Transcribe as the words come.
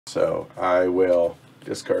So I will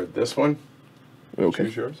discard this one. Okay.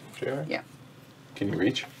 Choose yours, JR? Yeah. Can you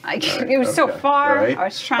reach? It was so far. All right. I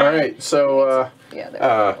was trying. All right, so... yeah,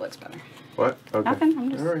 there looks better. What? Okay. Nothing.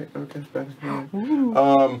 I'm just... All right, okay, better.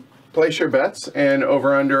 All right. Place your bets and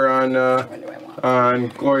over-under on on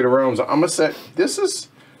Glory to Rome's. I'm going to set... This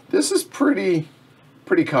is pretty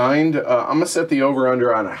kind. I'm going to set the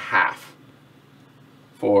over-under on 1/2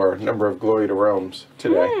 for number of Glory to Rome's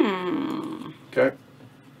today. Okay.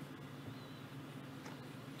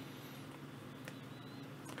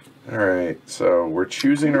 All right, so we're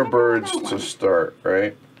choosing our birds to start,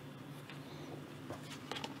 right?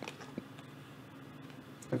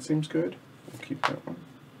 That seems good. We'll keep that one.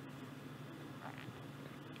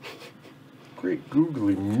 Great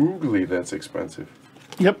googly moogly, that's expensive.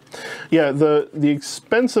 Yep. Yeah, the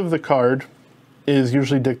expense of the card is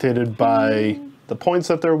usually dictated by the points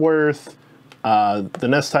that they're worth, the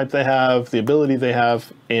nest type they have, the ability they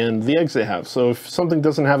have, and the eggs they have. So if something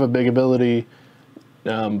doesn't have a big ability,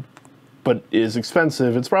 but is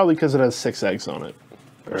expensive, it's probably because it has 6 eggs on it,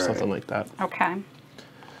 or something like that. Okay.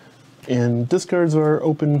 And discards are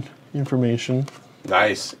open information.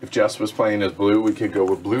 Nice. If Jess was playing as blue, we could go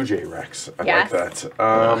with Blue Jay Rex. I like that.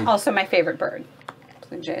 Also my favorite bird.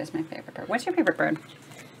 Blue Jay is my favorite bird. What's your favorite bird?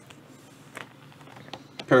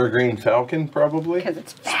 Peregrine Falcon, probably. Because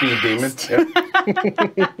it's fast. Speed Demon.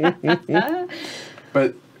 Yep.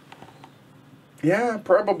 But yeah,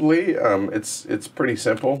 probably. It's pretty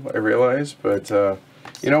simple, I realize. But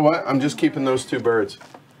you know what? I'm just keeping those 2 birds.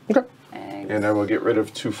 Okay. And I will get rid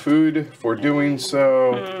of 2 food for doing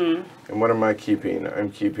so. And what am I keeping?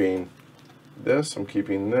 I'm keeping this. I'm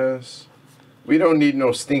keeping this. We don't need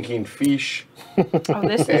no stinking fish. Oh,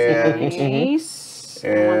 this is nice.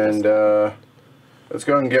 And let's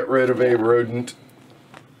go and get rid of a rodent.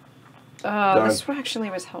 This actually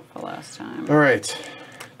was helpful last time. All right.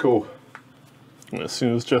 Cool. And as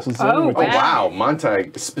soon as Jess is Oh, done, wow,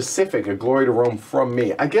 Montague, specific, a Glory to Rome from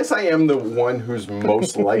me. I guess I am the one who's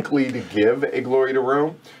most likely to give a Glory to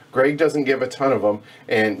Rome. Greg doesn't give a ton of them,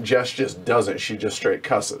 and Jess just doesn't. She just straight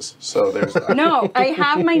cusses. So there's that. No, I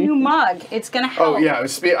have my new mug. It's gonna help. Oh yeah, I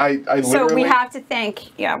literally. So we have to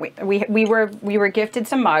thank. Yeah, we were gifted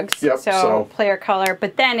some mugs. Yep, So player color,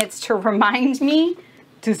 but then it's to remind me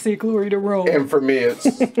to say Glory to Rome. And for me, it's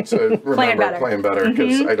to remember playing better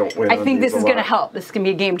because I don't win. I think this is going to help. This is going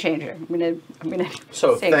to be a game changer. I'm gonna.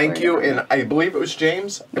 So say thank Glory you, to Rome. and I believe it was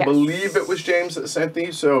James. Yes. I believe it was James that sent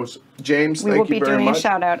these. So James, we thank will be you very doing much. a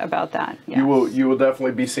shout out about that. Yes. You will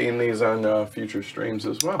definitely be seeing these on future streams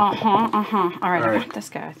as well. All right, I want this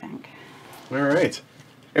guy. I think. All right.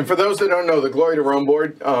 And for those that don't know, the Glory to Rome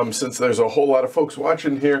board, since there's a whole lot of folks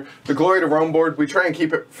watching here, the Glory to Rome board, we try and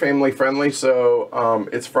keep it family friendly. So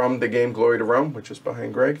it's from the game Glory to Rome, which is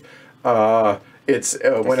behind Greg. It's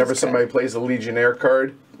whenever somebody plays a Legionnaire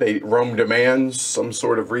card, Rome demands some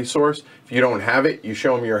sort of resource. If you don't have it, you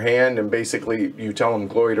show them your hand and basically you tell them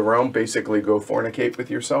Glory to Rome, basically go fornicate with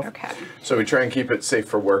yourself. Okay. So we try and keep it safe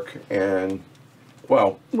for work. And,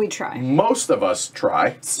 well, we try. Most of us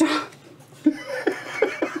try. Stop.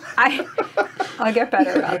 I'll get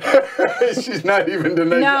better about it. She's not even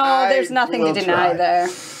denying. No, there's nothing to deny there.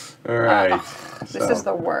 All right. This is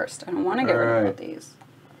the worst. I don't want to get rid of these.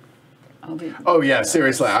 Oh yeah,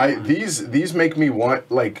 seriously. These make me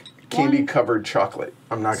want like candy covered chocolate.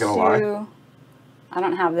 I'm not gonna lie. I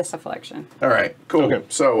don't have this affliction. All right, cool. Okay.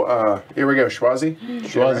 So here we go, Schwazi.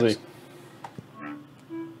 Schwazi.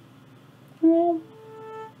 All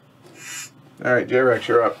right, J-Rex,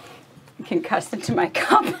 you're up. Concussed into my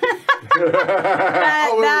cup.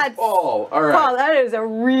 That's Paul. All right. Paul, that is a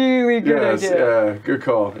really good idea. Yeah, good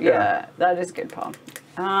call. Yeah, that is good, Paul.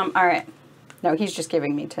 All right. No, he's just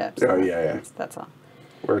giving me tips. Oh, yeah. That's all.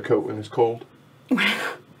 Wear a coat when it's cold.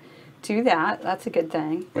 Do that. That's a good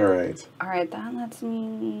thing. All right. All right, that lets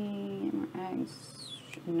me... eggs.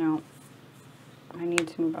 No. I need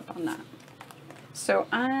to move up on that. So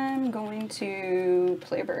I'm going to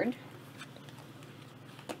play a bird.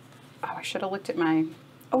 Oh, I should have looked at my...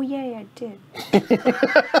 Oh, yay, I did.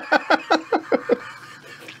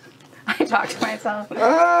 I talked to myself.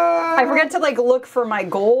 I forgot to, like, look for my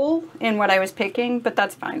goal in what I was picking, but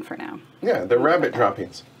that's fine for now. Yeah, they're rabbit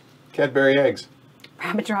droppings. Cadbury eggs.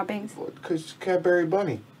 Rabbit droppings? Because Cadbury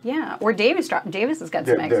bunny. Yeah, or Davis has got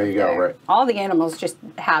some eggs. There you go, right. All the animals just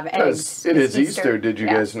have eggs. It is Easter. Did you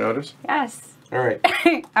guys notice? Yes. All right.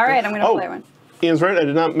 All right, I'm going to play one. Ian's right, I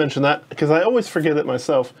did not mention that, because I always forget it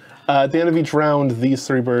myself. At the end of each round, these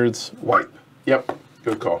 3 birds wipe. Yep,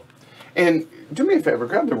 good call. And do me a favor,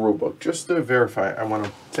 grab the rule book just to verify. I want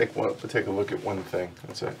to take a look at one thing.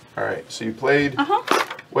 That's it. All right, so you played,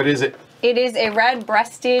 what is it? It is a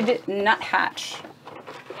red-breasted nuthatch.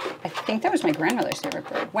 I think that was my grandmother's favorite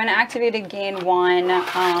bird. When activated, gain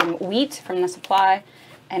 1 wheat from the supply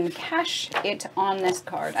and cash it on this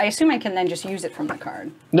card. I assume I can then just use it from the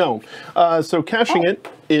card. No. So cashing it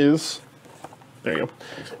is, there you go,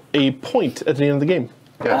 a point at the end of the game.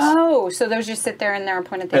 Yes. Oh, so those just sit there and they're a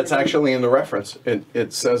point at the end. That's actually in the reference.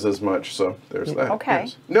 It says as much, so there's that. Okay.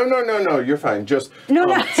 Yes. No, you're fine. Just No.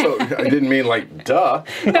 So I didn't mean like duh.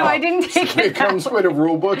 No, I didn't take it. It comes with a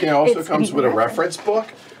rule book and it also It's comes in with a reference.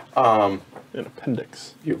 reference book. An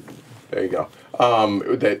appendix. There you go.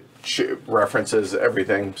 That references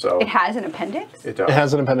everything. So It has an appendix? it does. It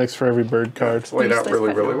has an appendix for every bird card. It's laid out Useless,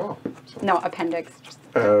 really, but really no. well. So. No, appendix.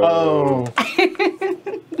 Oh.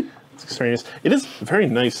 It's extraneous. It is very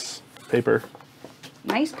nice paper.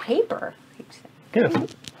 Nice paper. Yeah. All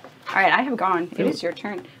right, I have gone. It is your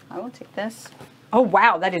turn. I will take this. Oh,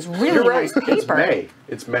 wow, that is really You're right. nice paper. It's May.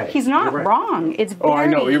 It's May. He's not You're right. wrong. It's very... Oh, I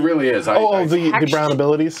know. It really is. The brown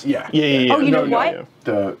abilities? Yeah. Yeah. Oh, you know No, what?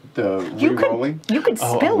 yeah. The You re-rolling. could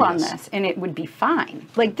Oh, spill on yes. this and it would be fine.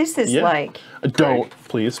 Like, this is Yeah. like... Don't,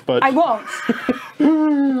 please, but... I won't.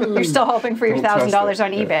 You're still hoping for your Don't $1,000 trust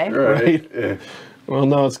on it. eBay. Right. Right. Yeah. Well,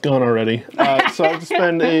 no, it's gone already. So I have to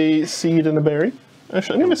spend a seed and a berry.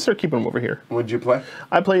 Actually, I'm going to start keeping them over here. What'd you play?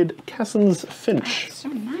 I played Cassin's Finch. So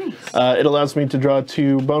nice. It allows me to draw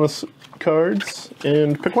 2 bonus cards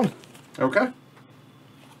and pick one. Okay.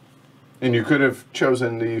 And you could have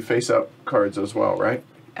chosen the face-up cards as well, right?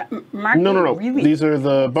 Mark, No. Really? These are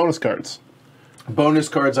the bonus cards. Bonus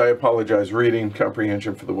cards, I apologize. Reading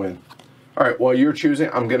comprehension for the win. All right, while you're choosing,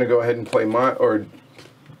 I'm going to go ahead and play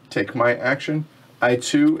take my action. I,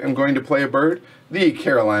 too, am going to play a bird, the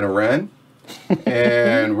Carolina Wren.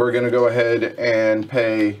 And we're going to go ahead and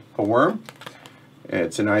pay a worm.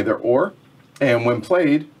 It's an either or. And when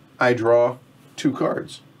played, I draw 2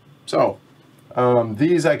 cards. So,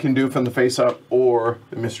 these I can do from the face-up or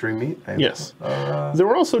the mystery meat. Yes. There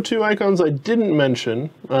were also 2 icons I didn't mention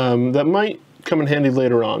that might come in handy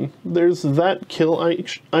later on. There's that kill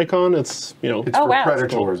icon. It's, It's Oh, for wow.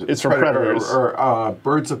 predators. It's for predators. Or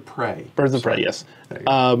birds of prey. Birds of Prey, yes.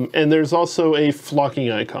 And there's also a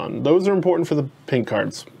flocking icon. Those are important for the pink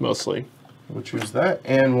cards, mostly. We'll choose that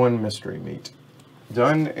and 1 mystery meat.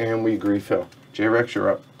 Done, and we agree, Phil. J-Rex,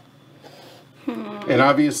 you're up. And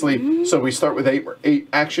obviously, so we start with 8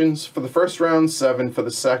 actions for the first round, 7 for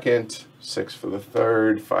the second, 6 for the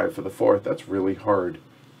third, 5 for the fourth. That's really hard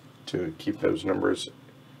to keep those numbers.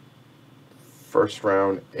 First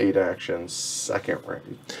round, 8 actions, second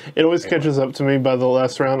round. It always catches up to me by the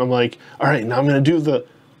last round. I'm like, all right, now I'm going to do the...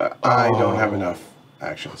 I don't have enough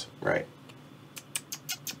actions, right?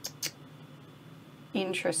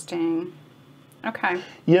 Interesting. Okay.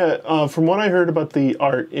 Yeah, from what I heard about the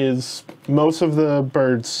art is most of the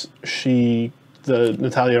birds the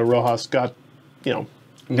Natalia Rojas got,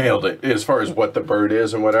 Nailed it, as far as what the bird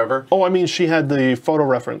is and whatever. Oh, I mean, she had the photo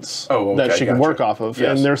reference that she can gotcha. work off of.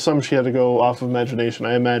 Yes. And there's some she had to go off of imagination,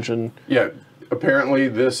 I imagine. Yeah, apparently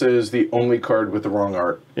this is the only card with the wrong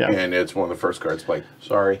art. Yeah. And it's one of the first cards played.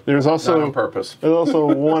 Sorry. There's also Not on purpose. There's also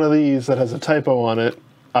one of these that has a typo on it.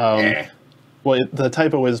 Well, the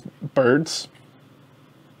typo is birds.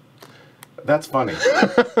 That's funny.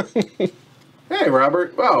 Hey,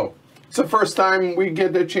 Robert. Well, it's the first time we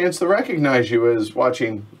get the chance to recognize you as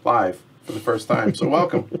watching live for the first time. So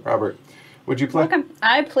welcome, Robert. What'd you play? Welcome.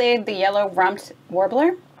 I played the yellow rumped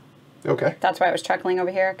warbler. Okay. That's why I was chuckling over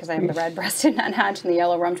here, because I have the red-breasted nuthatch and the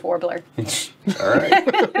yellow rumped warbler. All right.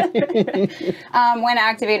 When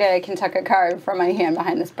activated, I can tuck a card from my hand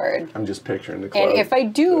behind this bird. I'm just picturing the club. And if I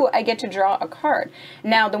do, I get to draw a card.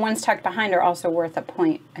 Now, the ones tucked behind are also worth a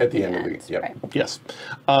point At the end of the yep. Right. Yes.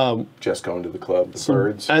 Just going to the club, the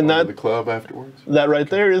birds, and going to that- the club afterwards. That right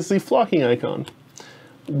there is the flocking icon.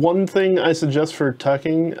 One thing I suggest for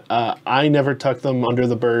tucking, I never tuck them under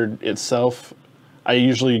the bird itself. I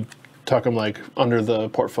usually tuck them like under the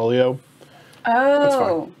portfolio.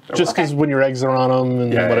 Oh. Just because when your eggs are on them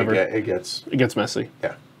and Yeah, whatever, it gets. it gets messy.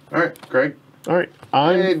 Yeah. All right, Greg. All right,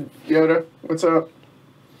 I'm Hey, Yoda. What's up?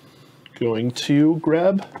 going to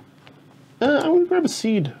grab. I'm going to grab a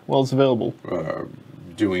seed while it's available.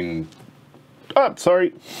 Doing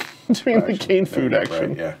Sorry, doing the action. cane food Yeah, action.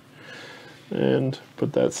 Right, yeah. And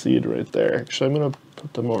put that seed right there. Actually, I'm going to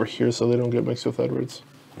put them over here so they don't get mixed with Edwards.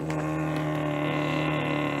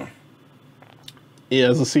 Yeah,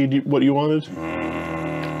 is the seed what you wanted?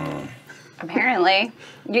 Apparently.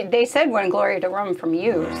 They said when glory to Rome from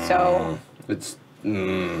you, so... It's.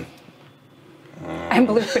 I'm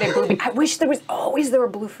blue-footed booby. I wish there was always a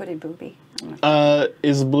blue-footed booby.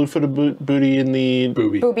 Is blue-footed booty in the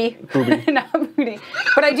Booby. Booby. Booby. Not booty.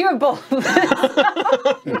 But I do have both.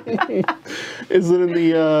 Is it in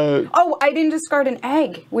the? Oh, I didn't discard an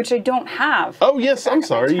egg, which I don't have. Oh yes, I'm Back of my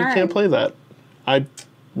sorry. You turn. can't play that. I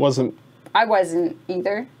wasn't. I wasn't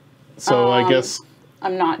either. So I guess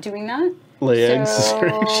I'm not doing that. lay eggs is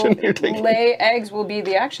your action you're taking. Lay eggs will be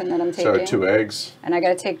the action that I'm taking. So 2 eggs. And I got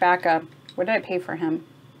to take back up. What did I pay for him?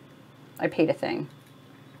 I paid a thing.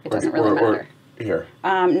 It doesn't really matter. Here.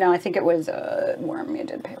 No, I think it was a worm. You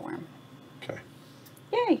did pay a worm. Okay.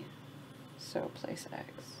 Yay. So place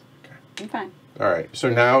eggs. Okay. I'm fine. All right. So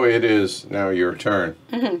now it is your turn.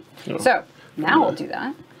 So now we'll do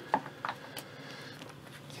that.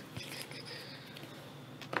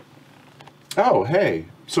 Oh, hey.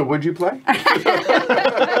 So what'd you play? Deja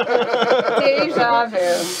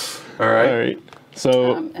vu. All right. All right.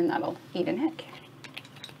 So And that'll eat an egg.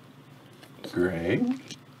 Great.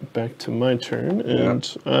 back to my turn,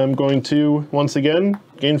 and I'm going to once again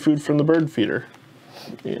gain food from the bird feeder,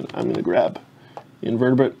 and I'm going to grab the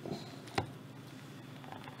invertebrate.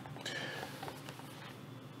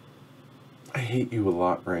 I hate you a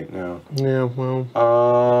lot right now. Yeah, well,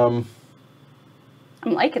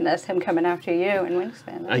 I'm liking this, him coming after you and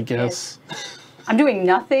Wingspan. I guess. I'm doing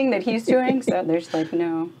nothing that he's doing, so there's like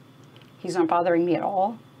no, he's not bothering me at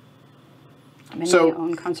all. I'm in my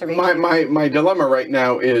own conservation. My dilemma right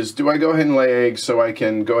now is, do I go ahead and lay eggs so I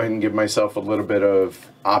can go ahead and give myself a little bit of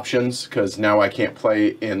options? Because now I can't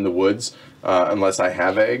play in the woods unless I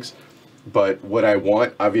have eggs. But what I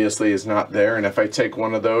want, obviously, is not there. And if I take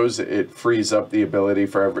one of those, it frees up the ability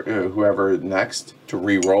for whoever next to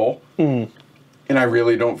re-roll. And I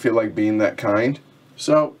really don't feel like being that kind.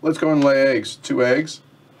 So let's go and lay eggs. 2 eggs.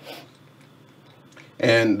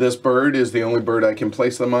 And this bird is the only bird I can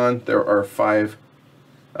place them on. There are 5.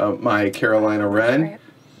 My Carolina Wren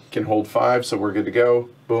can hold 5, so we're good to go.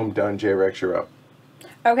 Boom, done. J-Rex, you're up.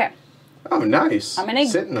 Okay. Oh, nice. I'm gonna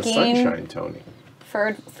sit in the gain- sunshine, Tony.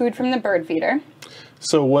 Food from the bird feeder.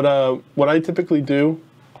 So what I typically do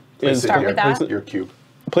is Start with that? Your cube.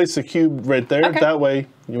 place the cube right there. Okay. That way,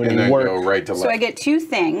 when And you then work, go right to left. So I get 2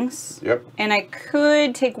 things. Yep. And I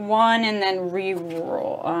could take 1 and then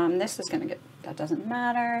re-roll. This is gonna get, that doesn't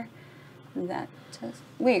matter. That does,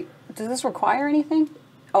 wait, does this require anything?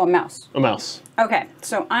 Oh, a mouse. a mouse. Okay,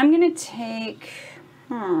 so I'm gonna take,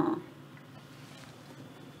 I'm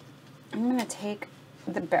gonna take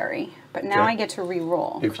the berry, but now Okay. I get to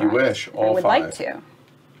re-roll. If you correct? wish, all I would 5. like to.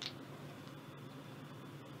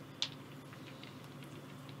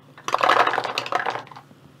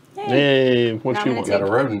 Yay. Hey, what Now you I'm want? gonna Got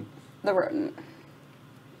a rodent. The rodent.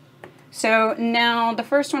 So now the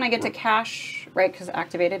first one I get to cash, right, because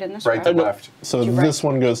activated in this Right to row. left. So You're right. this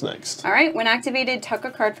one goes next. All right, when activated, tuck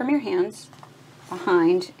a card from your hands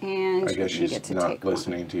behind, and I guess you she's get to not take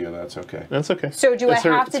listening to you. That's okay. That's okay. So do It's I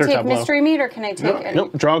her- have it's to her take tableau. mystery meat, or can I take any?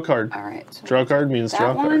 Nope. Draw a card. All right. So Draw a card means that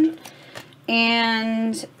draw a card. one.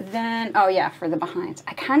 And then, oh yeah, for the behinds.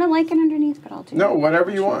 I kind of like it underneath, but I'll do No, it.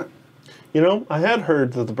 whatever you want. You know, I had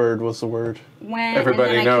heard that the bird was the word. When, Everybody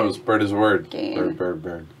and then knows. Bird is a word. gain. Bird, bird,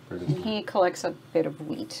 bird. Bird is. He collects a bit of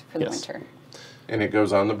wheat for the Yes. winter. And it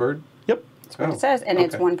goes on the bird? Yep. That's what Oh, it says, and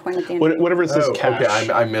it's okay. 1 point at the end. Whatever it says, Oh, cash.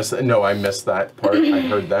 okay. I missed. No, I missed that part. I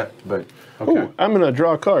heard that, but okay. Ooh, I'm gonna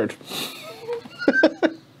draw a card.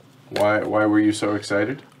 Why were you so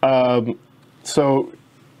excited? So,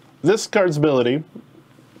 this card's ability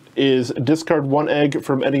is discard 1 egg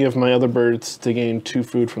from any of my other birds to gain 2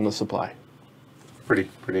 food from the supply.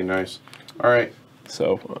 Pretty nice. All right.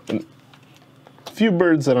 So, a few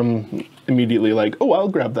birds that I'm immediately like, oh, I'll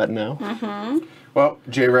grab that now. Well,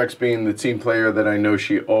 J-Rex being the team player that I know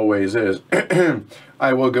she always is,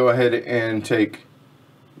 I will go ahead and take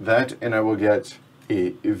that, and I will get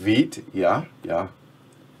a vite. Yeah.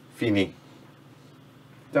 Fini.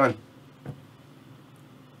 Done.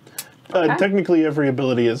 Okay. Technically, every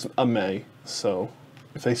ability is a may. So,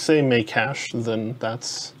 if they say may cash, then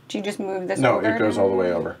that's Do you just move this No, over? it goes all the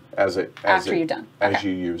way over After you're done. As Okay.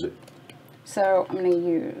 you use it. So I'm going to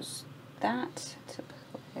use that to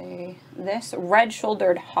play this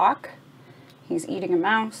red-shouldered hawk. He's eating a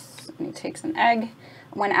mouse, and he takes an egg.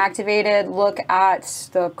 When activated, look at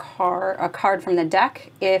a card from the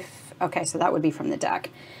deck. Okay, so that would be from the deck.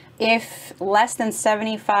 If less than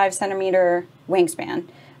 75 centimeter wingspan,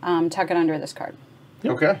 tuck it under this card.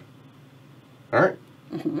 Okay. All right.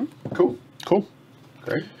 Cool. cool.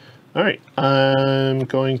 Great. All right, I'm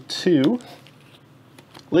going to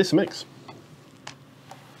lay some eggs.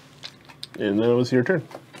 And that was your turn.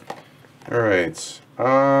 All right.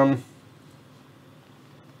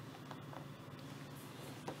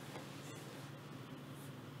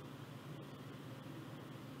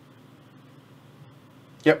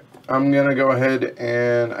 I'm gonna go ahead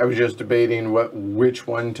and I was just debating which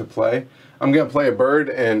one to play. I'm gonna play a bird,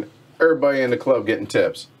 and everybody in the club getting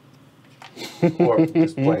tips, or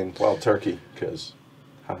just plain wild turkey because,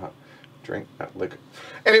 haha, drink not liquor.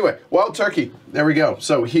 Anyway, wild turkey. There we go.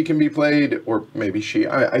 So he can be played, or maybe she.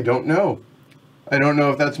 I don't know. I don't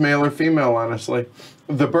know if that's male or female. Honestly,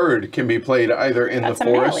 the bird can be played either in That's the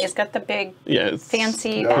a male. forest. He's got the big, it's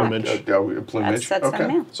fancy plumage. Plumage. That's a okay.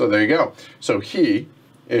 male. So there you go. So he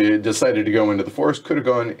decided to go into the forest. Could have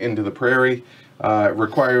gone into the prairie.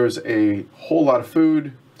 Requires a whole lot of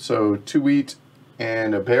food. So 2 wheat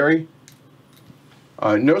and a berry.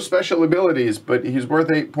 No special abilities, but he's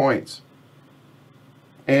worth 8 points.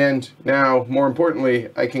 And now, more importantly,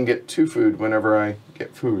 I can get 2 food whenever I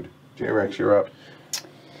get food. J-Rex, you're up.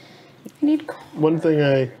 I need One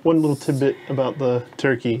little tidbit about the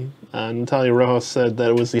turkey. Natalia Rojas said that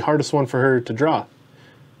it was the hardest one for her to draw.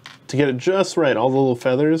 To get it just right, all the little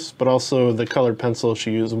feathers, but also the colored pencil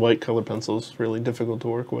she used, white colored pencils, really difficult to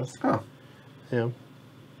work with. Oh. Yeah.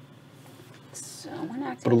 So when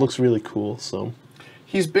active. But it looks really cool, so.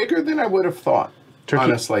 He's bigger than I would have thought, Turkey.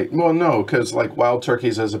 honestly. Well, no, because like wild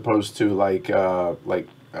turkeys as opposed to like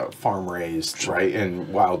farm raised, right? And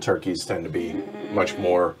wild turkeys tend to be much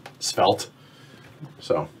more svelte.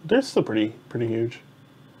 So They're still pretty huge.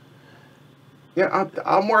 yeah,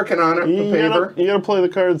 I'm working on it. The You paper. gotta play the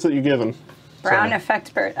cards that you give him. Brown So-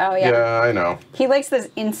 effect bird. Oh yeah. Yeah, I know. He likes those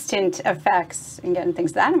instant effects and getting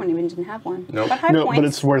things. That one even didn't have one. Nope. But high No, points. but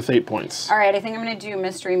it's worth 8 points. All right, I think I'm going to do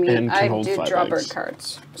mystery meat. And can I hold did 5 draw eggs. bird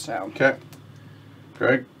cards. So Okay.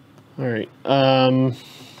 Greg. All right. All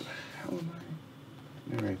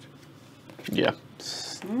right. Yeah.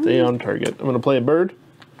 Stay on target. I'm gonna play a bird.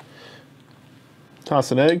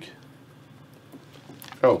 Toss an egg.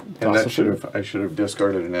 Oh, and Toss that a food. I should have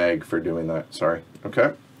discarded an egg for doing that. Sorry.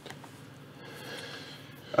 Okay.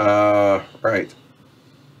 Right.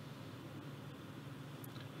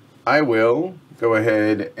 I will go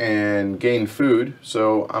ahead and gain food,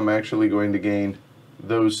 so I'm actually going to gain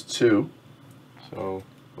those 2. So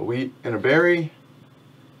a wheat and a berry.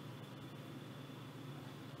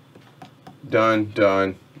 Done,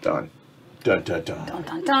 done, done. Dun, dun, dun. dun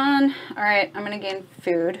dun dun. All right, I'm going to gain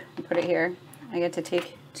food. I'll put it here. I get to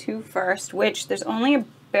take 2 first, which there's only a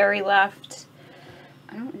berry left.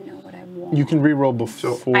 I don't know what I want. You can re-roll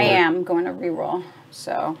before. I am going to re-roll.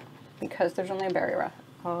 So, because there's only a berry left,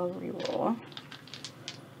 I'll re-roll.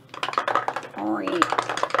 All right.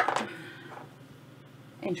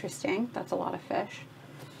 Interesting. That's a lot of fish.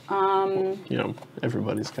 You know,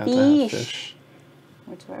 everybody's got to Fish. have fish.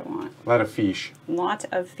 What do I want? A lot of fish. Lot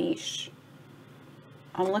of fish.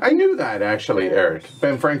 I'm looking. I knew that actually, Eric.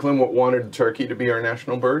 Ben Franklin wanted turkey to be our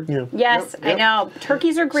national bird. Yeah. Yes, Yep, yep. I know.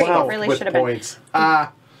 Turkeys are great. Wow, It really With should have been. points.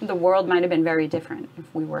 Ah. The world might have been very different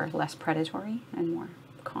if we were less predatory and more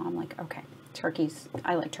calm. Like, okay, turkeys.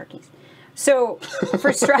 I like turkeys. So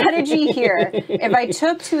for strategy here, if I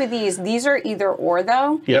took 2 of these are either or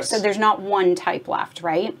though. Yes. So there's not one type left,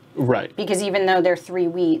 right? Right. Because even though they're 3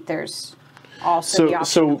 wheat, there's also the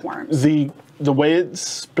option of worms. The way it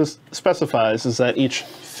specifies is that each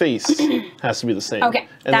face has to be the same. Okay,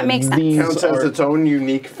 And that then makes sense. these Counts as are- its own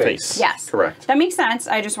unique face. Face. Yes. Correct. That makes sense.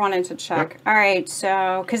 I just wanted to check. Yep. All right,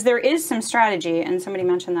 so, because there is some strategy, and somebody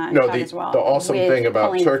mentioned that in No, chat the- as well. the awesome with thing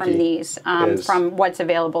about pulling turkey from these, is- from what's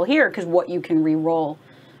available here, because what you can re-roll.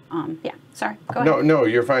 Yeah, sorry, go ahead. No,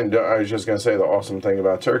 you're fine. I was just going to say the awesome thing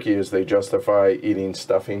about turkey is they justify eating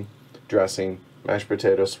stuffing, dressing, mashed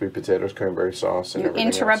potatoes, sweet potatoes, cranberry sauce, and You everything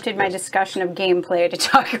interrupted else. my Yes. discussion of gameplay to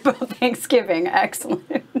talk about Thanksgiving. Excellent.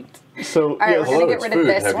 So right, yes, we're gonna Hello, get it's rid of food.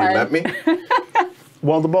 this Have one. you met me?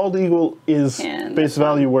 while the bald eagle is And base this one.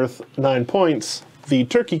 value worth 9 points, the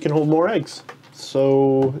turkey can hold more eggs.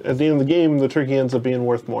 So at the end of the game, the turkey ends up being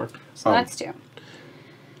worth more. So let's do.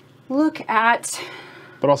 Look at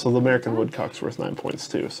But also the American woodcock's worth 9 points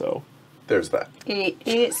too. So There's that.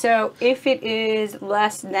 so if it is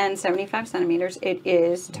less than 75 centimeters, it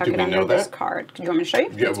is tuck Do it we under know this that? card. Do you want me to show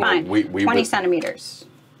you? Yeah, it's well, fine. we 20 would- centimeters.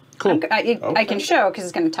 cool. I Okay. can show because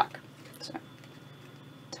it's going to tuck. So,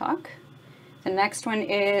 tuck. The next one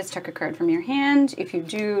is tuck a card from your hand. If you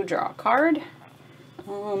do, draw a card.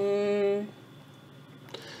 Any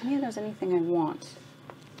of those, anything I want.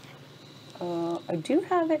 I do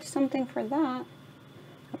have something for that.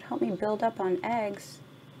 It would help me build up on eggs.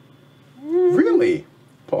 Really?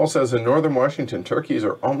 Paul says in northern Washington, turkeys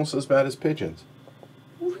are almost as bad as pigeons.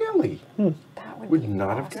 Really? That Would be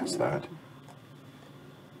not have awesome. guessed that.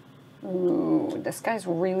 Ooh, this guy's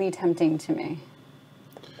really tempting to me.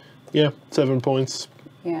 yeah, 7 points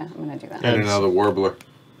Yeah, I'm going to do that. And Eggs. another warbler.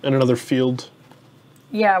 and another field.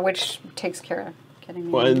 Yeah, which takes care of kidding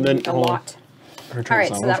me. Well, and then a hold on. lot. Her All turn's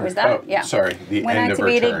right, not so that over. was that. Oh, yeah. sorry, the when end of her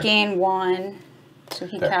activated, turn. gain 1. So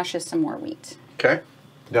he There. cashes some more wheat. Okay,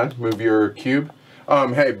 done. Move your cube.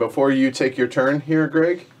 Hey, before you take your turn here,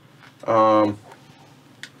 Greg.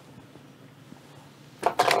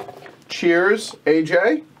 Cheers,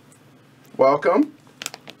 AJ. Welcome.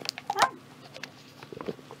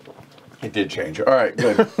 It did change. All right,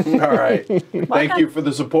 good. All right. Thank you for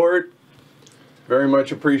the support. Very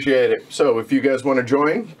much appreciate it. So if you guys want to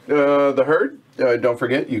join the herd, don't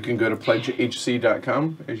forget, you can go to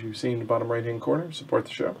pledgehc.com, as you see in the bottom right-hand corner. Support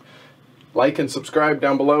the show. Like and subscribe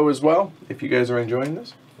down below as well, if you guys are enjoying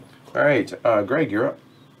this. All right, Greg, you're up.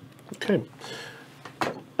 Okay.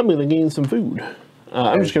 I'm going to gain some food.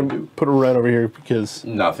 I'm just going to put it right over here because...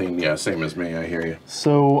 Nothing. Yeah, same as me. I hear you.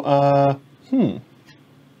 So, Do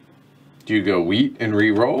you go wheat and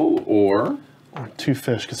re-roll, or... 2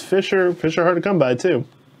 fish, because fish are hard to come by, too.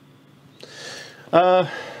 Ooh,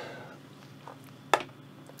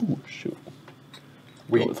 shoot.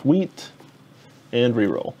 Wheat. Go with wheat and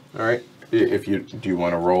re-roll. All right. If you do you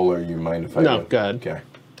want to roll, or you mind if I No, do? go ahead. Okay.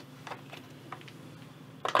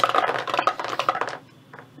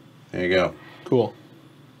 There you go. Cool.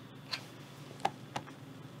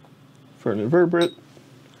 For an invertebrate.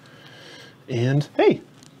 And, hey,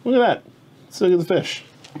 look at that. Still get the fish.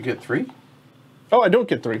 You get 3? Oh, I don't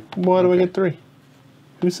get 3. Why do I get 3?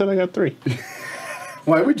 Who said I got 3?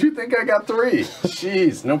 Why would you think I got 3?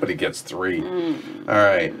 Jeez, nobody gets 3. All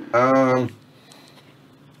right.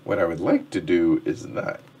 What I would like to do is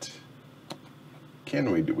that.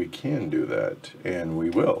 Can we do? We can do that, and we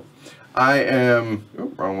will. I am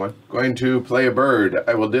wrong one. Going to play a bird.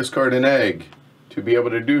 I will discard an egg to be able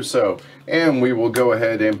to do so, and we will go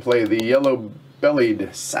ahead and play the yellow-bellied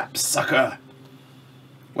sapsucker.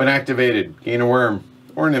 When activated, gain a worm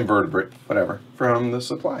or an invertebrate, whatever, from the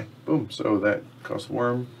supply. Boom. So that costs a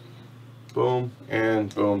worm. Boom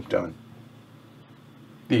and boom. Done.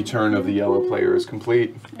 The turn of the yellow player is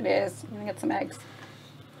complete. It is. I'm going to get some eggs.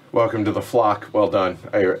 Welcome to the flock. Well done.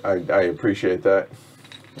 I appreciate that.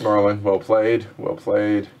 Marlon, well played. Well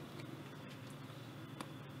played.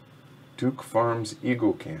 Duke Farms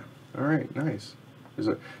Eagle Camp. All right, nice.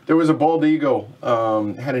 There was a bald eagle,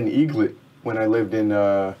 had an eaglet when I lived in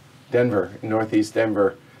Denver, in northeast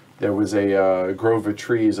Denver. There was a grove of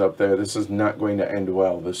trees up there. This is not going to end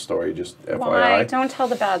well, this story, just FYI. Why? Don't tell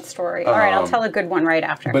the bad story. All right, I'll tell a good one right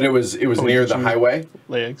after. But it was near the highway.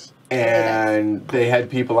 Lay eggs. And they had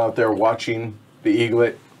people out there watching the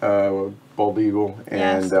eaglet, bald eagle,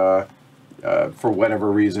 and for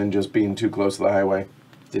whatever reason, just being too close to the highway,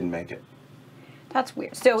 didn't make it. That's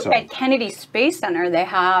weird. So at Kennedy Space Center, they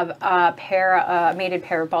have a mated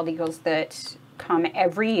pair of bald eagles that come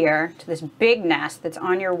every year to this big nest that's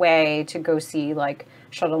on your way to go see like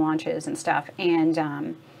shuttle launches and stuff.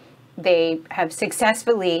 And they have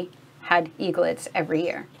successfully had eaglets every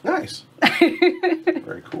year. Nice.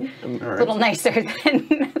 Very cool. All right. A little nicer than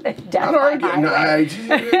the Death Not arguing.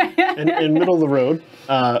 In middle of the road,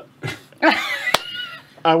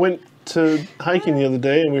 I went to hiking the other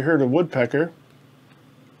day and we heard a woodpecker.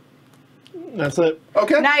 That's it.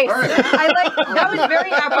 Okay. Nice. All right. I like that was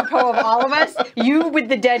very apropos of all of us. You with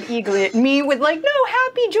the dead eaglet, me with like no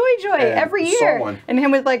happy joy And every saw year, one. and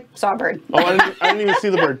him with like saw a bird. Oh, I didn't even see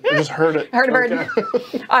the bird. I just heard it. Heard a bird.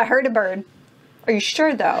 Okay. I heard a bird. Are you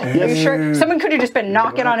sure though? Are you sure? Someone could have just been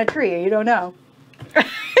knocking on a tree. You don't know.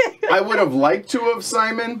 I would have liked to have,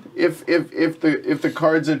 Simon, if the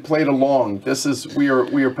cards had played along. This is we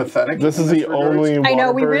are pathetic. This is the only I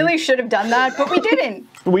know we water bird. really should have done that, but we didn't.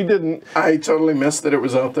 We didn't. I totally missed that it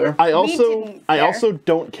was out there. I also didn't care.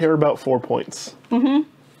 don't care about 4 points.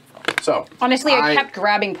 So Honestly, I kept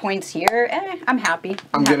grabbing points here. I'm happy.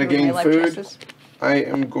 I'm happy gonna with my gain life food. choices. I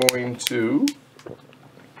am going to.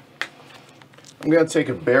 I'm gonna take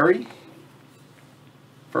a berry.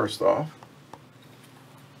 First off.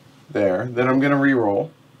 There. Then I'm gonna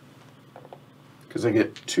re-roll. Because I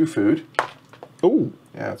get 2 food. Ooh.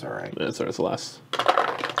 Yeah, that's all right. That's the last.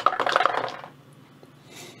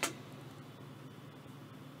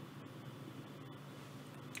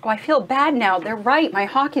 Oh, I feel bad now. They're right. My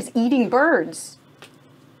hawk is eating birds.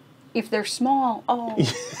 If they're small. Oh.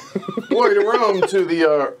 Glory to Rome to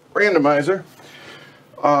the randomizer.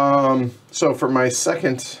 So for my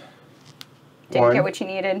second Didn't one, get what you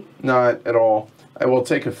needed. not at all. I will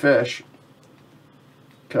take a fish.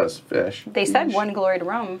 Because fish. They said one glory to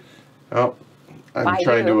Rome. Oh, I'm By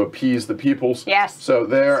trying you. to appease the peoples. Yes. So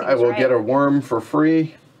there, I Seems will right. get a worm for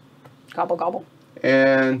free. Gobble, gobble.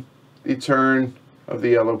 And the turn of the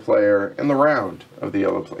yellow player and the round of the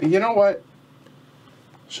yellow player. You know what?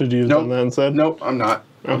 Should you have Nope. done that instead? Nope, I'm not.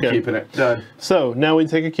 I'm Okay. keeping it. Done. So now we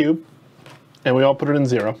take a cube, and we all put it in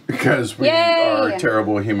 0. Because we Yay! are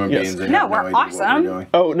terrible human Yes. beings and No, have no we're idea what awesome. we're doing.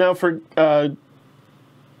 Oh, now for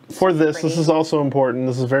this pretty. is also important.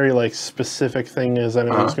 This is a very like specific thing, as I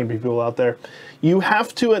know there's going to be people out there. You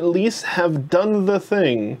have to at least have done the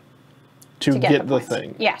thing to get the points.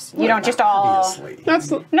 thing. Yes, you don't just all. Obviously. That's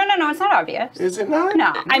the, No, it's not obvious. Is it not?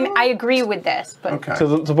 No, I agree with this, but Okay.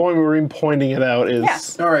 so the point where we're pointing it out is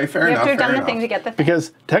Yes. All right, fair you enough. have to have fair done the enough. thing to get the thing.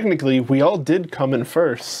 because technically we all did come in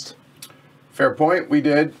first. Fair point. We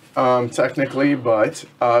did, technically, but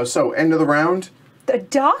so end of the round. The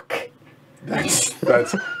duck? That's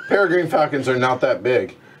peregrine falcons are not that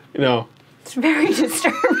big. You know. It's very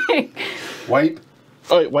disturbing. Wipe.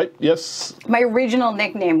 Oh, wait, yes. My original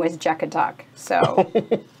nickname was Jekka Duck, so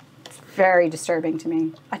it's very disturbing to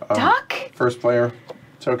me. A duck? First player.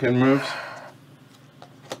 Token moves.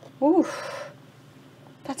 Oof.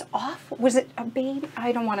 That's awful. Was it a baby?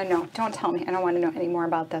 I don't want to know. Don't tell me. I don't want to know any more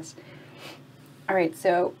about this. All right,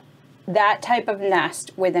 so that type of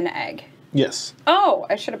nest with an egg. Yes. Oh,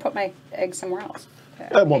 I should have put my egg somewhere else.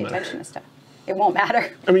 That won't Pay matter. attention to stuff. It won't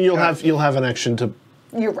matter. I mean, you'll have an action to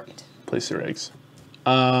You're right. place your eggs.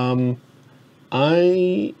 I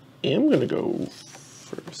am going to go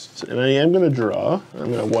first, and I am going to draw.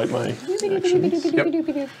 I'm going to wipe my actions.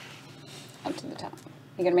 Doobie-doobie-doobie-doobie-doobie. Up to the top.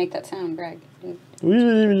 You gotta make that sound, Greg.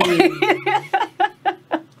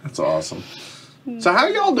 That's awesome. So how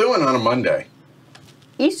y'all doing on a Monday?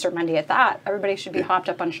 Easter Monday at that. Everybody should be hopped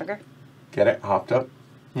up on sugar. Get it? Hopped up?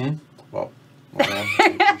 Well, I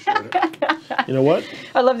appreciate it. You know what?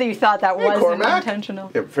 I love that you thought that wasn't Cormac.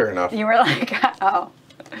 intentional. Yep, fair enough. You were like, oh.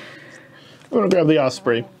 I'm going to grab the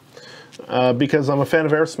Osprey because I'm a fan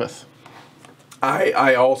of Aerosmith.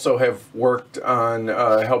 I also have worked on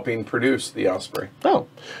helping produce the Osprey. Oh,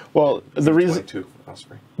 well, the reason 22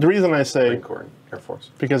 Osprey. I say Marine Corps and Air Force.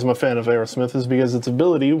 because I'm a fan of Aerosmith is because its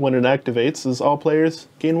ability, when it activates, is all players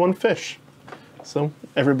gain 1 fish. So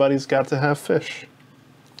everybody's got to have fish.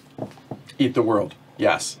 Eat the world.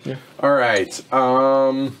 Yes. Yeah. All right.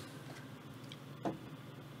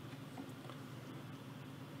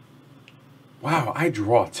 Wow, I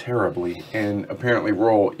draw terribly and apparently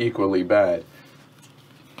roll equally bad.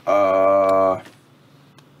 I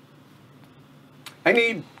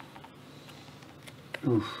need.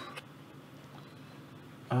 Oof.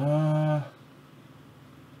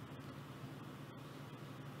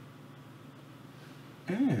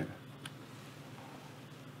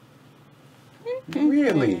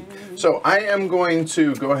 Really? So I am going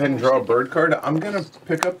to go ahead and draw a bird card. I'm going to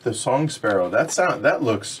pick up the song sparrow. That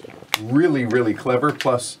looks really, really clever.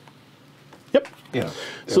 Plus, Yep. you know,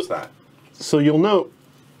 there's that. So you'll note,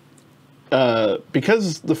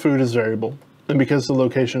 because the food is variable and because the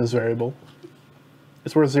location is variable,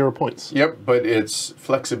 it's worth 0 points. Yep, but it's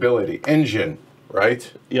flexibility. Engine,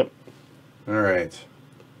 right? Yep. All right.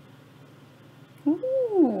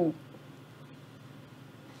 Ooh.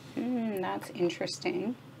 That's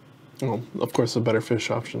interesting. Well, of course, a better fish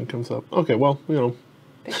option comes up. Okay, well, you know.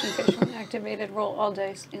 Fish and fish when activated, roll all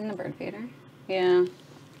dice in the bird feeder. Yeah.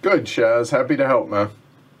 Good, Shaz. Happy to help, man.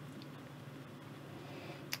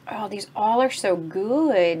 Oh, these all are so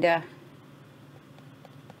good. All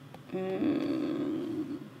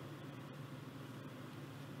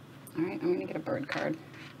right, I'm gonna get a bird card.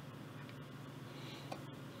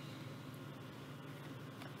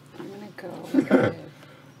 I'm gonna go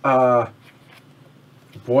with,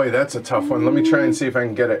 Boy, that's a tough one. Let me try and see if I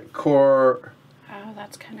can get it. oh,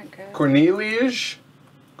 that's kind of good. Cornelius?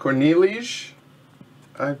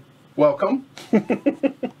 Welcome.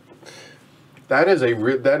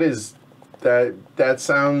 That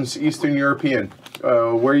sounds Eastern European.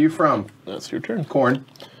 Where are you from? That's your turn. Corn.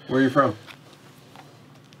 Where are you from?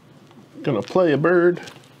 Gonna play a bird.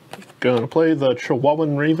 Gonna play the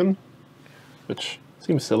Chihuahuan Raven, which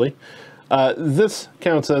seems silly. This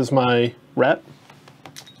counts as my rat,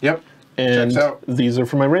 Yep. and Checks out. these are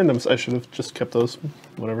for my randoms. I should have just kept those,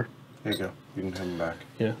 whatever. There you go. You can have them back.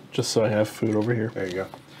 Yeah, just so I have food over here. There you go.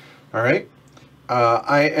 All right.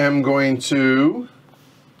 I am going to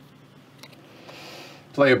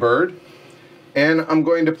play a bird, and I'm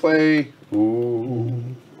going to play. Ooh.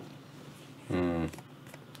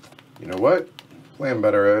 You know what? Plan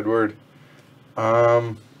better, Edward.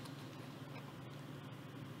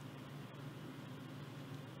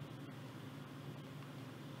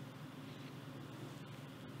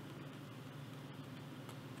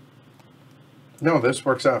 No, this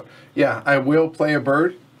works out. Yeah, I will play a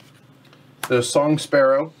bird. The song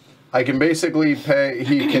sparrow. I can basically pay.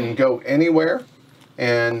 He can go anywhere,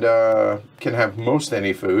 and can have most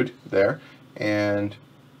any food there, and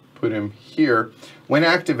put him here. When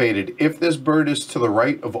activated, if this bird is to the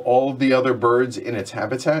right of all of the other birds in its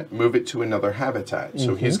habitat, move it to another habitat.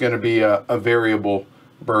 So he's going to be a variable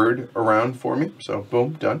bird around for me. So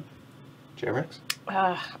boom, done. J-Rex?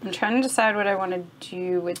 I'm trying to decide what I want to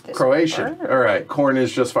do with this Croatian. bird. All right, corn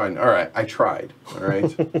is just fine. All right, I tried. All right,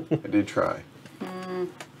 I did try.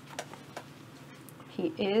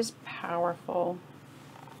 He is powerful.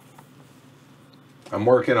 I'm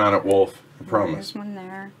working on it, Wolf. I promise. There's one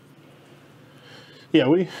there. Yeah,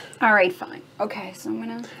 All right, fine. Okay, so I'm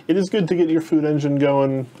gonna it is good to get your food engine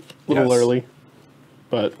going a little Yes. early,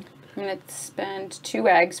 but spend 2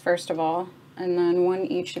 eggs first of all, and then 1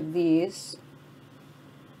 each of these.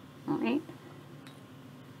 All right.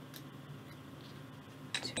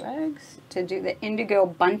 2 eggs to do the indigo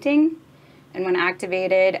bunting, and when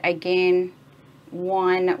activated, I gain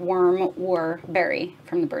 1 worm or berry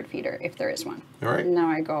from the bird feeder if there is one. All right. Now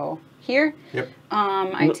I go here. Yep.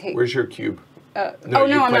 I take. Where's your cube? Oh you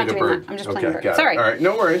no, I'm played not a doing bird. that. I'm just Okay, playing bird. got it. Sorry. All right,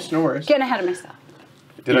 no worries, no worries. Getting ahead of myself.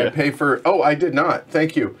 Did I Yeah. pay for? Oh, I did not.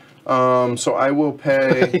 Thank you. So I will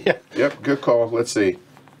pay. Yeah. Yep, good call. Let's see.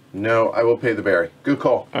 No, I will pay the berry. Good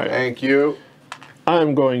call. All right. Thank you.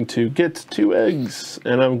 I'm going to get 2 eggs,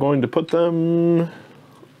 and I'm going to put them...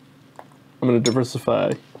 I'm going to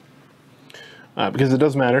diversify. Because it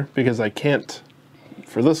does matter, because I can't,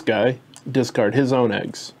 for this guy, discard his own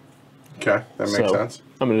eggs. Okay, that makes So, sense.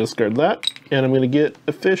 I'm going to discard that, and I'm going to get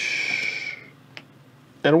a fish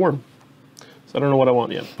and a worm. So I don't know what I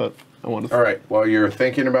want yet, but I want to... All right, while you're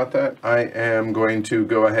thinking about that, I am going to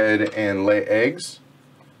go ahead and lay eggs.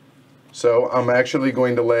 So I'm actually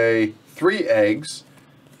going to lay 3 eggs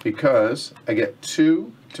because I get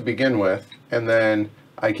 2 to begin with, and then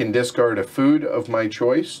I can discard a food of my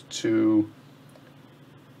choice to...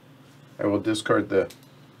 I will discard the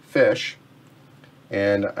fish,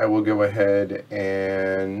 and I will go ahead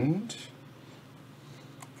and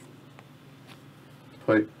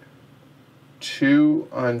put 2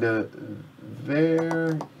 onto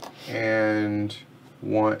there, and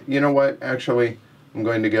 1. You know what? Actually, I'm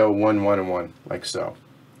going to go 1, 1, and 1, like so.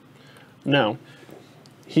 Now,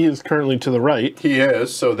 he is currently to the right. He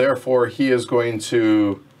is, so therefore he is going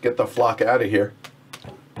to get the flock out of here.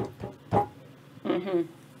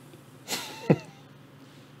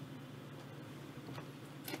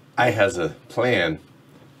 I has a plan.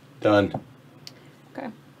 Done. Okay.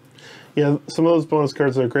 Yeah, some of those bonus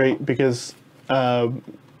cards are great because... I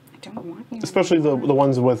don't want you. especially the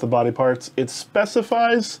ones with the body parts, it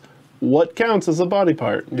specifies what counts as a body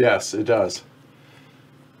part. Yes, it does.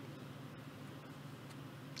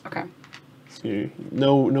 Okay. So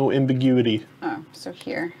no ambiguity. Oh, so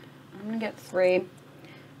here. I'm gonna get 3.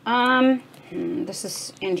 This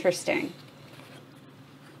is interesting.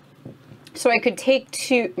 So I could take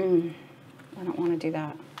 2. I don't want to do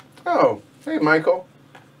that. Oh, hey, Michael.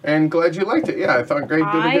 And glad you liked it. Yeah, I thought Greg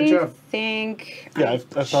did a good job. I think. Yeah,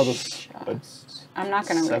 I saw this I'm not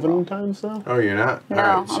gonna 7 reroll. times now. Oh, you're not? No, All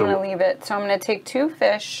right, I'm gonna leave it. So I'm gonna take 2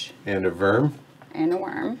 fish And a verm. and a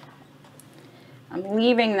worm. I'm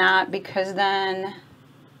leaving that because then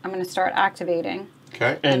I'm gonna start activating,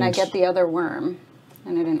 Okay. and I get the other worm,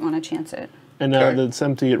 and I didn't want to chance it. And now Okay. that it's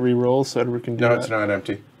empty, it re-rolls, so Edward can do No, that. it's not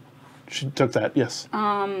empty. She took that, yes.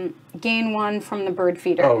 Gain 1 from the bird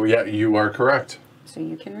feeder. Oh, yeah, you are correct. So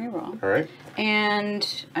you can reroll. All right.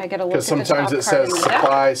 And I get a look at Because the sometimes top it card in says the deck.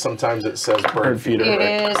 supply, sometimes it says bird feeder. feeder.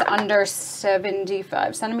 It Right? is under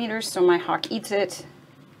 75 centimeters, so my hawk eats it.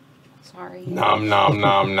 Sorry. Nom, nom,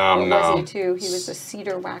 nom, nom, What was he nom. too? He was a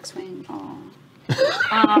cedar waxwing. Oh.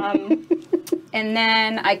 And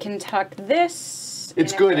then I can tuck this.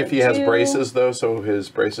 It's and good I if he has do, braces, though, so his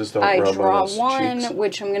braces don't I rub draw on his 1, cheeks.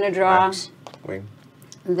 which I'm going to draw Max, wing.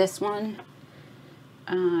 this one.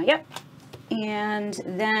 Yep. And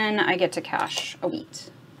then I get to cash a wheat.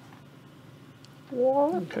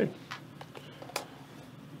 Okay.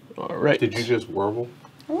 All right. Did you just warble?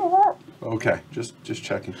 Okay, just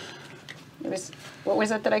checking. It was, what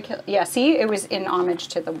was it that I killed? Yeah, see, it was in homage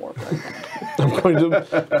to the warbler. I'm going to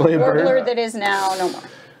play a Warbler bird. that is now no more.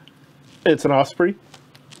 It's an osprey.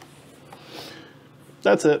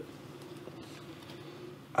 That's it.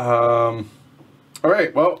 All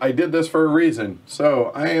right, well, I did this for a reason.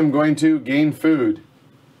 So I am going to gain food.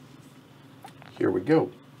 Here we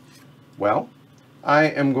go. Well, I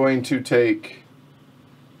am going to take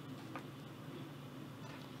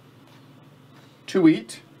 2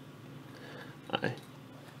 wheat. Aye.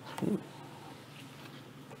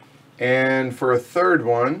 And for a third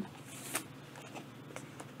one,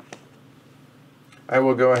 I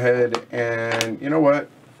will go ahead and, you know what?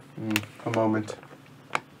 A moment.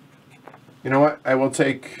 You know what? I will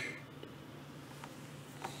take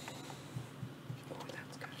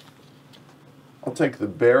I'll take the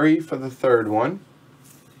berry for the third one.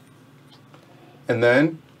 And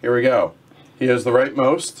then, here we go. He has the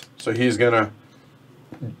rightmost, so he's gonna,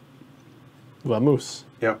 Vamos.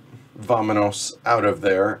 yep, vamonos out of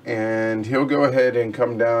there. And he'll go ahead and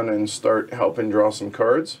come down and start helping draw some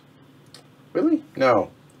cards. Really?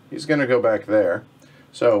 No. He's gonna go back there.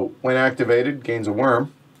 So, when activated, gains a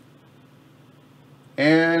worm.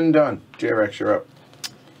 And done. J-Rex, you're up.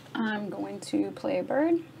 I'm going to play a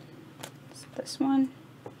bird. It's this one.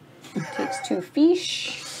 Takes 2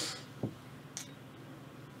 fish.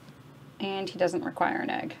 And he doesn't require an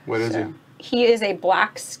egg. What is he? He is a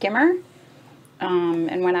black skimmer.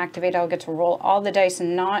 And when activated, I'll get to roll all the dice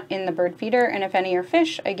not in the bird feeder. And if any are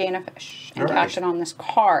fish, I gain a fish. And All cash right. it on this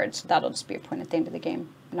card. So that'll just be a point at the end of the game,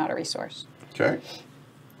 not a resource. Okay.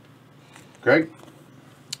 Greg?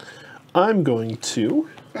 I'm going to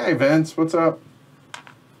Hey, Vince, what's up?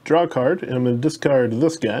 draw a card, and I'm going to discard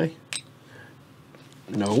this guy.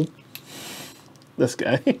 No. This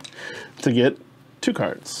guy. To get 2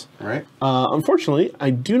 cards. Right? Unfortunately, I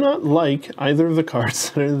do not like either of the cards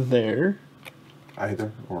that are there.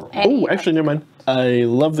 Either or. Any Oh, actually, never mind. I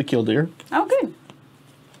love the killdeer. Oh, good.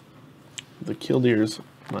 The killdeer's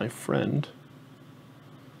my friend.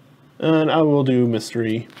 And I will do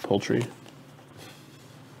mystery poultry.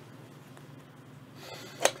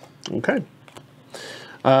 Okay.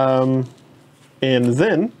 And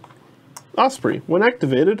then, Osprey. When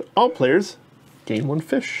activated, all players gain 1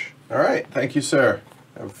 fish. All right. Thank you, sir.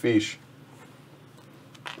 Have a fish.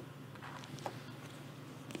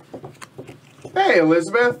 Hey,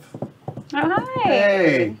 Elizabeth. Oh, hi.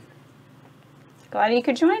 Hey. Glad you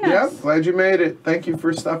could join us. Yep, glad you made it. Thank you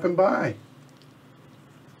for stopping by.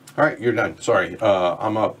 All right, you're done. Sorry,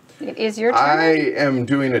 I'm up. It is your turn. I am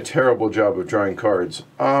doing a terrible job of drawing cards.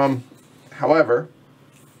 However,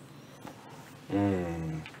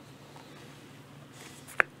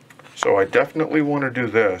 so I definitely want to do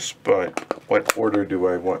this, but what order do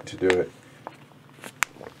I want to do it?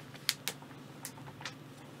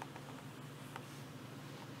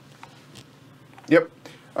 Yep.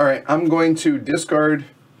 All right, I'm going to discard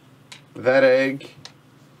that egg.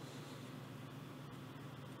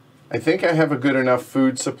 I think I have a good enough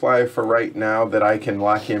food supply for right now that I can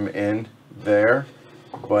lock him in there,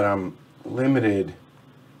 but I'm limited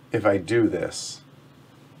if I do this.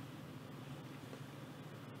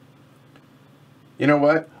 You know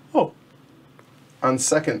what? Oh, On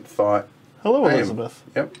second thought, hello, I am- Elizabeth.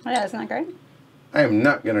 Yep. Oh, yeah, isn't that great? I am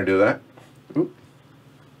not going to do that. Oop.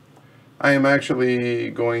 I am actually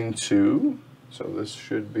going to, so this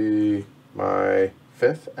should be my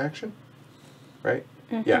 5th action, right?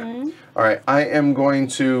 Yeah. All right, I am going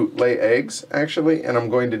to lay eggs, actually, and I'm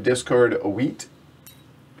going to discard a wheat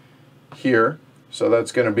here. So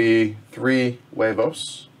that's going to be 3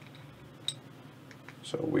 huevos.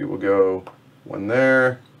 So we will go 1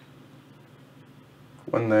 there,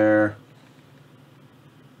 1 there,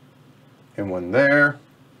 and 1 there.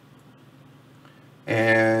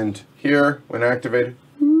 And here, when activated,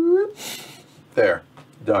 there,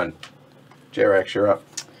 done. J-Rex, you're up.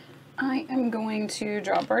 I am going to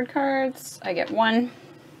draw bird cards. I get 1. I'm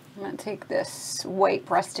going to take this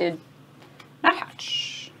white-breasted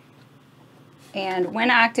nuthatch. And when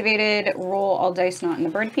activated, roll all dice not in the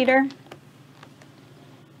bird feeder.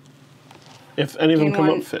 If any of them Gain come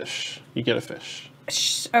 1. up fish, you get a fish.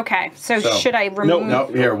 Okay, so So- should I remove?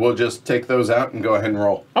 Nope, here, we'll just take those out and go ahead and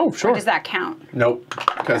roll. Oh, Or sure. does that count? Nope,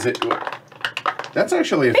 because it. That's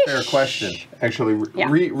actually a fair Fish. question. Actually, Yeah.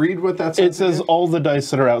 read what that says. It says again. all the dice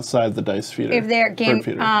that are outside the dice feeder. If they're bird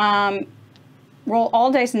feeder. roll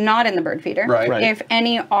all dice not in the bird feeder. Right. Right. If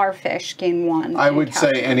any are fish, gain 1. I and would cash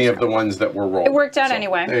say any of the ones that were rolled. It worked out So,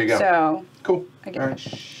 anyway. There you go. So Cool. I get All a right.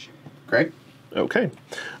 fish. Great. Okay.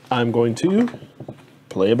 I'm going to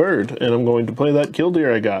play a bird, and I'm going to play that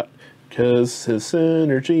killdeer I got, because his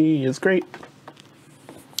synergy is great.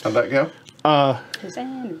 How'd that go? His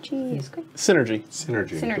energy is great. Synergy.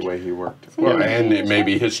 Synergy, Synergy. the way he worked. Synergy. Well, and it may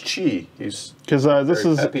be his chi. He's Because this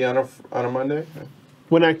very is, peppy on a Monday.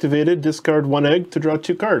 when activated, discard 1 egg to draw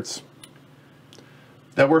 2 cards.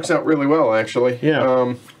 That works out really well, actually. Yeah.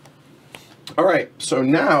 All right, so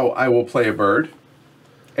now I will play a bird.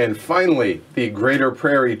 And finally, the Greater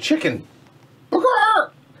Prairie Chicken.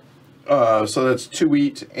 So that's 2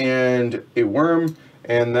 wheat and a worm,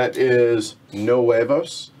 and that is no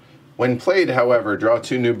huevos. When played, however, draw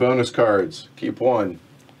 2 new bonus cards. Keep 1,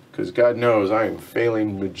 because God knows I am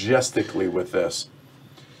failing majestically with this.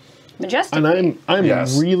 Majestic. And I'm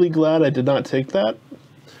Yes. really glad I did not take that,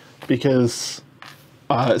 because,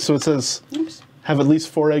 so it says, Oops. have at least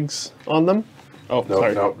 4 eggs on them. Oh, No,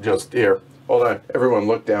 sorry. no, just here. Hold on. Everyone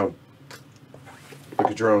look down.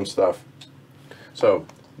 Look at your own stuff. So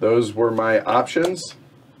those were my options.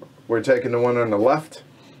 We're taking the one on the left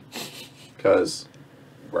because,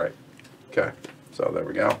 right. Okay, so there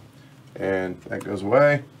we go. And that goes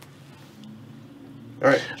away. All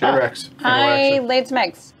right, J-Rex. I laid some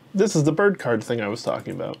eggs. This is the bird card thing I was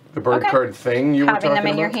talking about. The bird card thing you were talking Having about?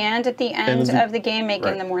 them in your hand at the end of the game,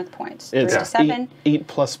 making them worth points. 3 It's to 7. eight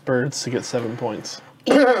plus birds to get 7 points.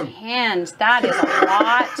 In your hand. That is a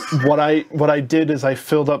lot. What I did is I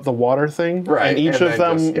filled up the water thing, Right, and each and of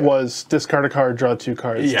then them just, was discard a card, draw 2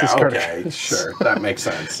 cards. Yeah, discard okay, sure. That makes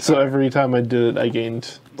sense. So every time I did it, I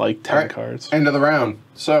gained like 10 cards. End of the round.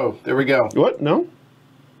 So, there we go. What? No?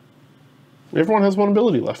 Everyone has 1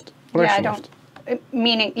 ability left. One Yeah, I action don't. left.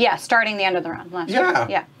 Meaning, yeah, starting the end of the round. Yeah,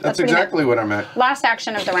 yeah. that's what he meant. exactly what I meant. Last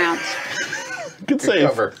action of the round. Good save.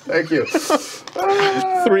 Cover. Thank you.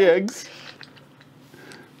 3 eggs.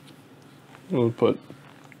 We'll put.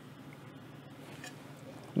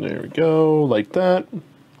 There we go, like that. I'm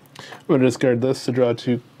going to discard this to draw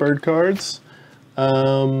 2 bird cards.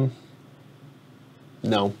 No.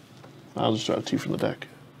 I'll just draw 2 from the deck.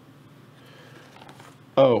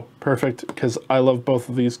 Oh, perfect, because I love both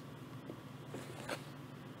of these.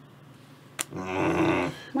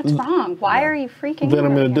 What's wrong? Why are you freaking Then out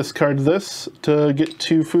I'm going to here? discard this to get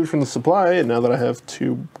 2 food from the supply, and now that I have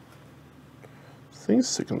 2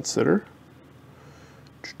 things to consider.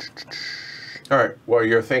 All right, while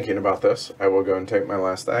you're thinking about this, I will go and take my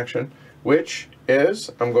last action, which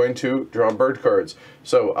is I'm going to draw bird cards.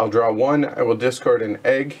 So I'll draw 1, I will discard an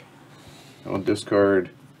egg, I will discard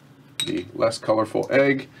the less colorful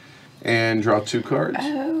egg, and draw 2 cards.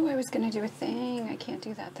 Oh, I was going to do a thing. I can't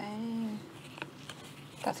do that thing.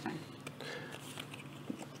 That's fine.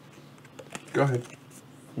 Go ahead.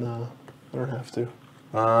 No, I don't have to.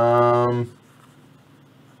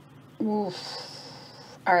 Oof.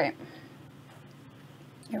 All right.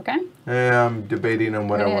 You okay? I'm debating on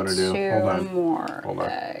what I want to do. Hold on. 2 more Hold on.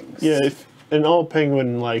 eggs. Yeah, if an all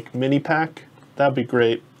penguin like mini pack, that'd be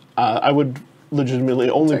great. I would legitimately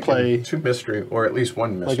only play 2 mystery, or at least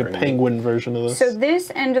 1 like mystery. a penguin version of this So this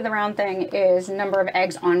end of the round thing is number of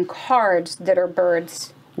eggs on cards that are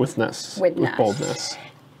birds. with nests, With nests. bulb nests.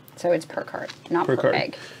 So it's per card, not Per per, card.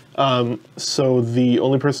 egg. So the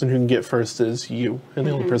only person who can get first is you, and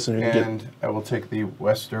the only person who can And I will take the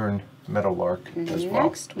Western Meadowlark as well.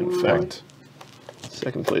 Next get. In one fact,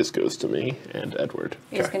 second place goes to me and Edward.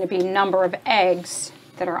 is going to be number of eggs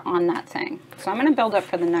that are on that thing. So I'm going to build up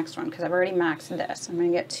for the next one because I've already maxed this. I'm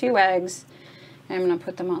going to get 2 eggs, and I'm going to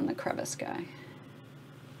put them on the crevice guy.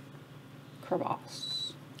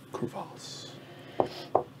 Crevasse. Crevasse.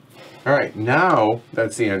 All right, now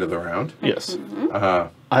that's the end of the round. Yes.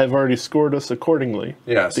 I've already scored us accordingly.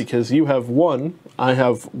 Yes. Because you have 1, I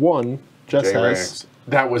have 1, Jess has. J-Rex.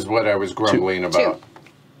 That was what I was grumbling about.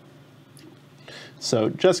 2. So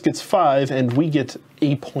Jess gets 5, and we get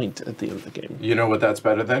a point at the end of the game. You know what that's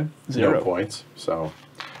better than? 0. No points. So,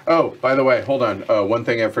 oh, by the way, hold on. One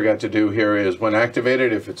thing I forgot to do here is when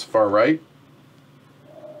activated, if it's far right,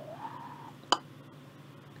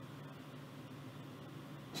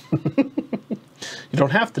 You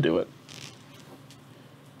don't have to do it.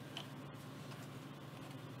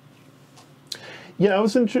 Yeah, I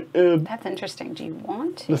was That's interesting. Do you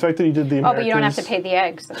want to? the fact that he did the Oh, Americans. but you don't have to pay the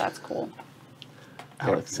eggs, so that's cool.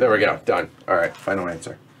 Alex. there we go. Done. All right, final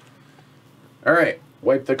answer. All right,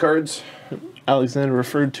 wipe the cards. Alexander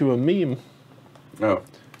referred to a meme. Oh,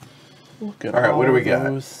 Look at All right, what do we got?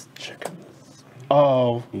 those chickens.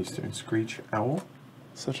 Oh, Eastern Screech Owl,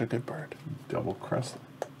 such a good bird. Double Crest.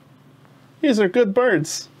 These are good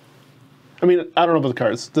birds. I mean, I don't know about the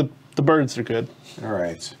cards. The birds are good. All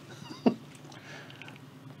right.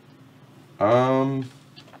 Oh,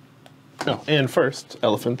 and first,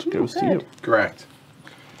 elephant goes to you. Correct.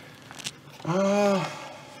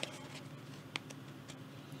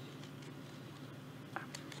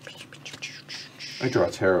 I draw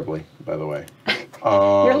terribly, by the way.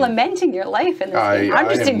 You're lamenting your life in this game. I'm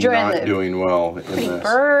just I am enjoying not the doing well in pretty this.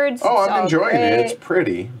 birds. Oh, it's I'm all enjoying it. It's great.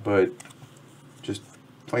 pretty, but just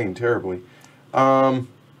playing terribly.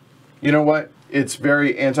 You know what? It's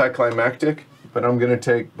very anticlimactic, but I'm going to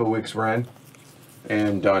take Bewick's Wren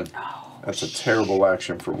and done. Oh, That's a terrible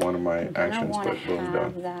action for one of my I actions, want to but boom, have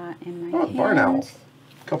done. that in my Oh, hand. barn owl.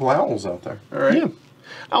 A couple owls out there. All right. Yeah.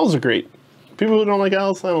 Owls are great. People who don't like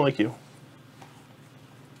owls, I don't like you.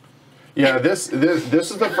 Yeah, this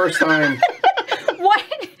is the first time. What?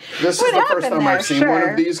 This is What the first happened time there? I've seen one Sure.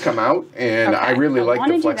 of these come out, and I Okay, really I like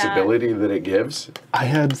wanna the do that. flexibility that it gives. I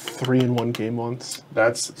had 3 in one game once.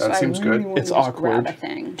 That So I seems really good. wanna It's just grab awkward. a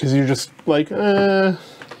thing. Because you're just like,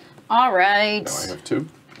 All right. Now I have 2.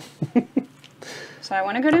 So So I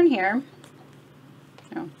want to go down here.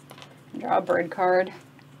 Oh, and draw a bird card.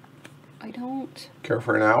 I don't. Care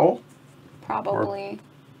for an owl? Probably.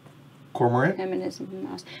 Cormorant? Him and his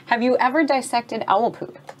mouse. Have you ever dissected owl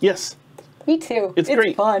poop? Yes. Me too. It's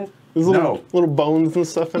great. Fun. There's little bones and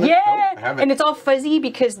stuff in it. Yeah, Nope, I haven't. and it's all fuzzy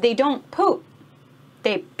because they don't poop.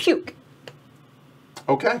 They puke.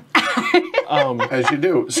 Okay. As you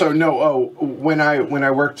do. So no. When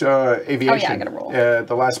I worked aviation, I gotta roll.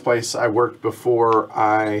 the last place I worked before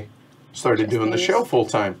I started doing the these. show full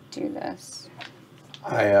time. Do this.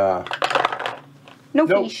 No Nope.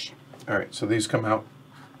 Fish. All right. So these come out,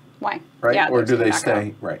 Why? right? Yeah, Or those do come they back stay?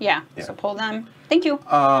 out. Right. Yeah. Yeah. So pull them. Thank you.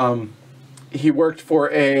 He worked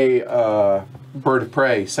for a bird of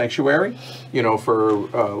prey sanctuary, for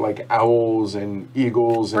like owls and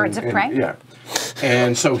eagles. Birds of prey? Yeah.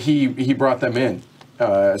 And so he brought them in,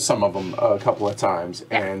 some of them a couple of times,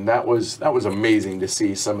 and that was amazing to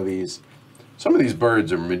see. Some of these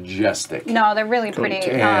birds are majestic. No, they're really pretty.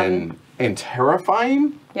 And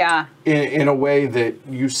terrifying. Yeah. In a way that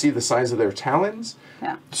you see the size of their talons.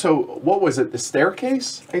 Yeah. So what was it? The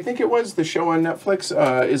Staircase? I think it was. The show on Netflix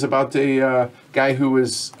is about a guy who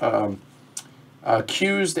was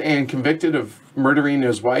accused and convicted of murdering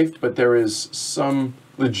his wife, but there is some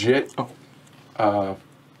legit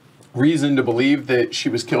reason to believe that she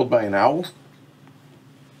was killed by an owl.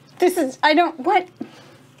 What?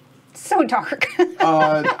 So dark.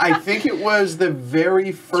 I think it was the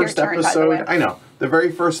very first turn, by the episode. way. I know. The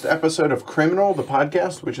very first episode of Criminal, the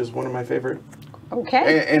podcast, which is one of my favorite.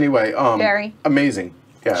 Okay. Anyway, Very. amazing.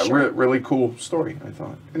 Yeah, Sure. really cool story, I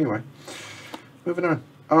thought. Anyway, moving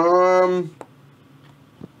on.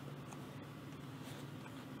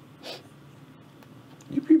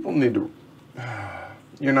 You people need to.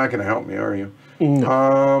 You're not going to help me, are you?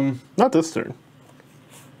 No. Not this turn.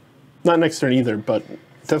 Not next turn either, but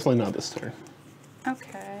definitely not this turn.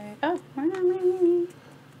 Okay. Oh, where are we?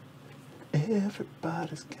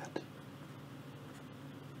 Everybody's got.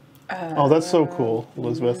 Oh, that's so cool,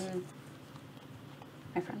 Elizabeth.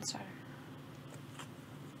 My friend's daughter.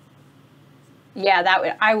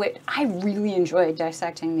 Yeah, I really enjoy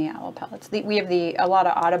dissecting the owl pellets. We have a lot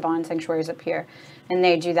of Audubon sanctuaries up here, and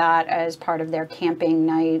they do that as part of their camping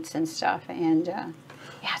nights and stuff. And yeah,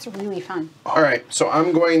 it's really fun. All right, so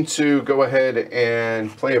I'm going to go ahead and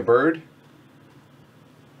play a bird.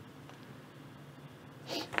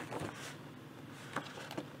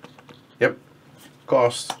 Yep,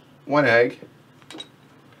 costs 1 egg. I'm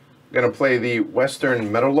going to play the Western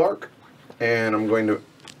Meadowlark, and I'm going to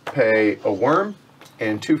pay a worm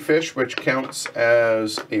and 2 fish, which counts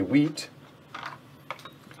as a wheat.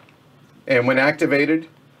 And when activated,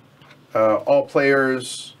 all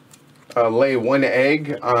players lay 1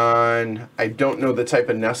 egg on, I don't know the type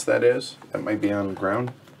of nest that is. That might be on the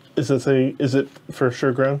ground. Is it for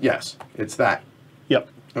sure ground? Yes, it's that. Yep.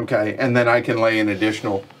 Okay, and then I can lay an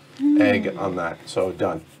additional egg on that. So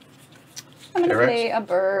done. I'm going to T-Rex? play a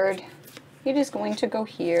bird. It is going to go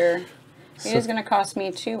here. It is going to cost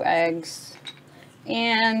me 2 eggs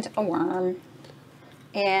and a worm.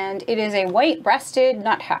 And it is a white-breasted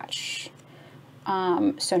nuthatch.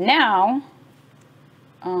 So now,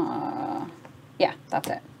 yeah, that's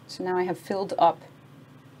it. So now I have filled up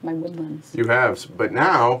my woodlands. You have, but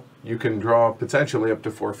now you can draw potentially up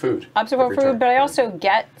to 4 food. Up to 4 every food, turn. but I also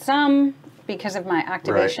get some because of my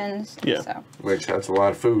activations. Yeah. So. Which, that's a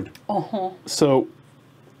lot of food. Uh-huh. So,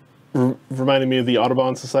 reminding me of the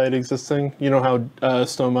Audubon Society existing. You know how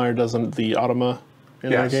Stonemaier does the Automa in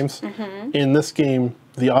their Yes. games? Mm-hmm. In this game,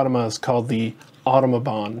 the Automa is called the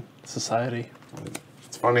Automabon Society.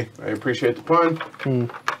 It's funny. I appreciate the pun.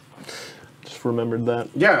 Just remembered that.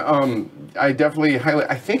 Yeah, I definitely highlight.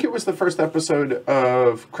 I think it was the first episode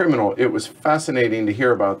of Criminal. It was fascinating to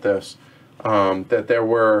hear about this. That there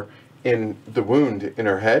were, in the wound in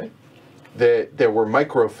her head, that there were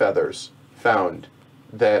micro feathers found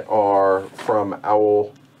that are from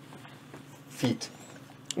owl feet.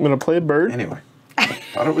 I'm going to play a bird. Anyway, I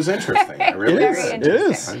thought it was interesting. I really It is. did. It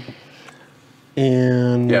is.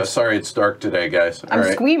 And Yeah, sorry it's dark today, guys. I'm All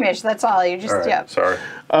right. squeamish, that's all. You just, All right, yeah.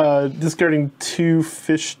 sorry. discarding 2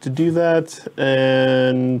 fish to do that,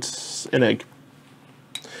 and an egg.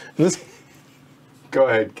 And this Go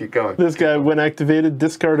ahead, keep going. This guy, when activated,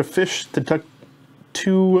 discard a fish to tuck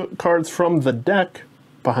 2 cards from the deck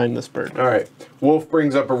behind this bird. All right. Wolf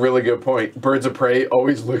brings up a really good point. Birds of prey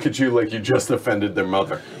always look at you like you just offended their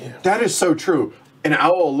mother. Yeah. That is so true. An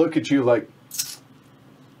owl will look at you like,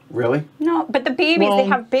 really? No, but the babies, they Well,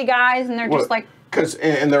 have big eyes and they're just like, Because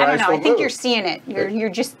and their I don't eyes know. don't I think move. you're seeing it. You're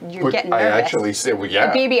But getting I nervous. actually said, well, yeah.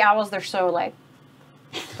 The baby owls, they're so like,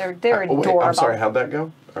 they're Oh, adorable. wait, I'm sorry. How'd that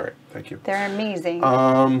go? All right, thank you. They're amazing.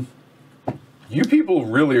 You people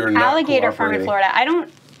really are not Alligator farm in cooperating.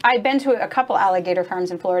 Florida. I've been to a couple alligator farms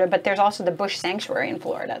in Florida, but there's also the Bush Sanctuary in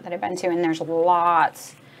Florida that I've been to, and there's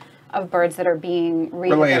lots of birds that are being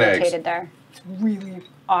laying rehabilitated eggs. there. It's really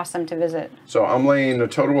awesome to visit. So I'm laying a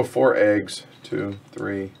total of 4 eggs. 2,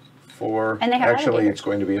 3, 4. And they have Actually, alligators. it's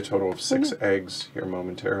going to be a total of 6 eggs here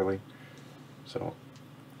momentarily. So,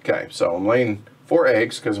 okay, so I'm laying 4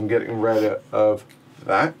 eggs because I'm getting rid of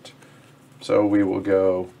that. So we will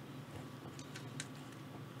go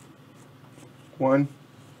 1,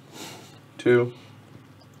 2,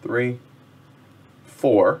 3,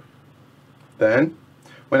 4. Then,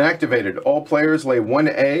 when activated, all players lay 1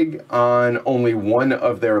 egg on only one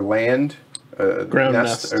of their land Ground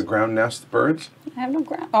nest. ground nest birds. I have no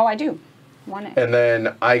ground. Oh, I do. 1 egg. And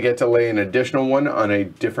then I get to lay an additional one on a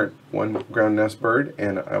different one ground nest bird,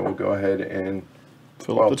 and I will go ahead and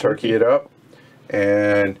Fill up the turkey it up.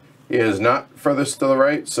 And he is not furthest to the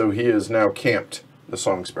right, so he is now camped, the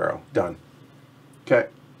song sparrow. Done. Okay.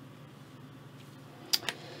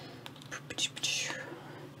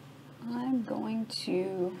 I'm going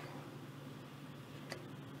to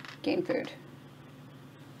gain food.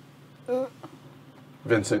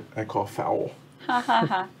 Vincent, I call foul. Ha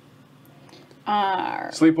ha ha.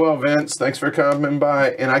 Sleep well, Vince. Thanks for coming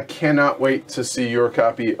by, and I cannot wait to see your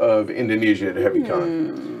copy of Indonesia at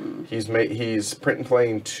HeavyCon. He's print and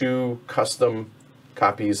playing 2 custom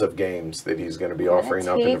copies of games that he's going to be offering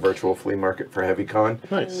up in the take- virtual flea market for HeavyCon.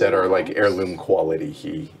 Nice. That are like heirloom quality.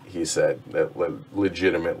 He said that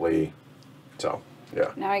legitimately. So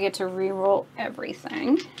yeah. Now I get to re-roll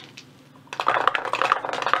everything.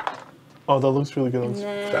 Oh, that looks really good.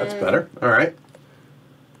 That's better. All right.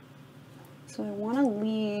 So I want to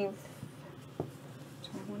leave. Do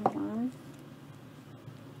I want a worm?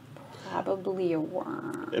 Probably a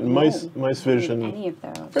worm. In mice No, vision, any of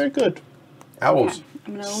those. very good. Owls. Okay,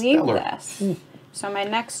 I'm going to leave Stellar. this. So my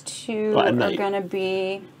next 2 At are night. going to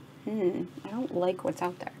be. I don't like what's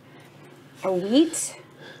out there. A wheat.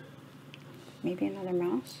 Maybe another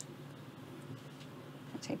mouse.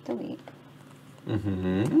 I'll take the wheat.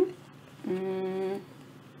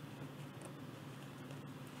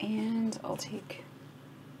 And I'll take.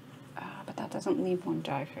 But that doesn't leave 1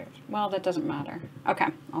 dry food. Well, that doesn't matter. Okay,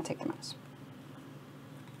 I'll take the mouse.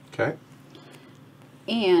 Okay.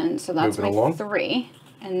 And so that's Moving my along. 3.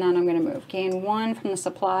 And then I'm going to move. Gain 1 from the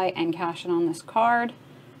supply and cash it on this card.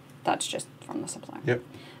 That's just from the supply. Yep.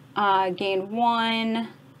 Gain 1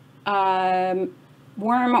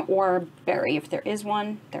 worm or berry if there is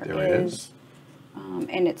one. There There is. is.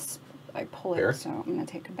 And it's, I pull Bear. it, so I'm going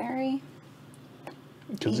to take a berry.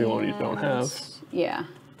 Because the one you don't have. Yeah.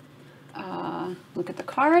 Look at the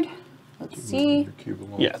card. Let's see. Your cube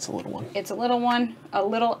along. Yeah, it's a little one. It's a little one, a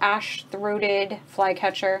little ash-throated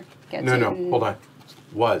flycatcher. Gets No, eaten, hold on. Gets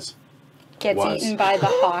Was. eaten by the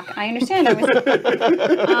hawk. I understand. I was,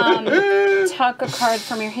 tuck a card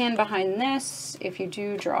from your hand behind this. If you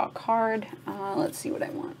do, draw a card. Let's see what I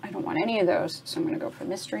want. I don't want any of those, so I'm going to go for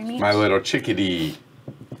mystery meat. My little chickadee.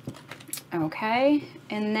 Okay,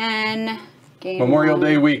 and then gain Memorial 1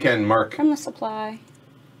 Day weekend, Mark. from the supply.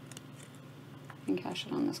 And cash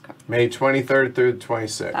it on this card. May 23rd through the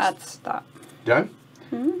 26th. That's that. Done?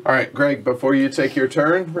 All right, Greg, before you take your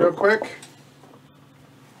turn real quick.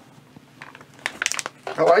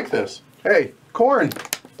 I like this. Hey, Corn,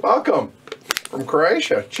 welcome from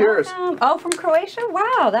Croatia. Cheers. Oh, from Croatia?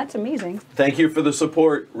 Wow, that's amazing. Thank you for the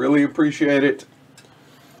support. Really appreciate it.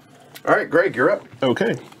 All right, Greg, you're up.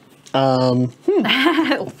 Okay.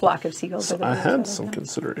 Flock of seagulls. I had some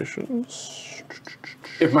considerations.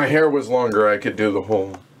 If my hair was longer, I could do the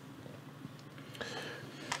whole.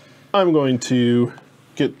 I'm going to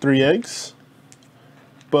get 3 eggs,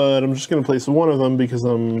 but I'm just going to place 1 of them because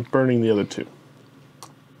I'm burning the other 2.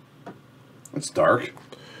 It's dark.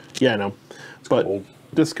 Yeah, I know. But cold.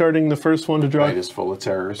 discarding the first one to draw Night is full of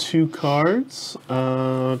terrors. 2 cards.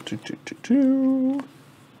 2.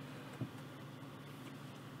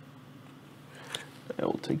 I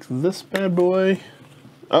will take this bad boy.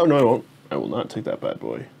 Oh, no, I won't. I will not take that bad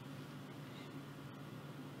boy.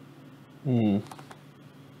 Yeah,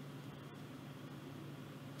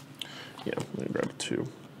 let me grab 2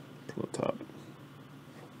 from the top.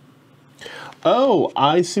 Oh,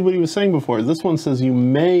 I see what he was saying before. This one says you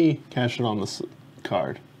may cash it on this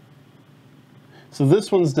card. So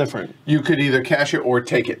this one's different. You could either cash it or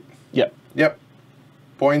take it. Yep. Yep.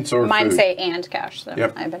 Points or Mine food. say and cash, so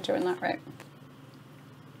Yep. I've been doing that right.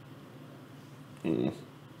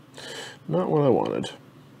 Not what I wanted,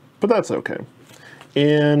 but that's okay.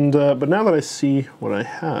 And but now that I see what I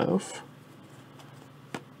have,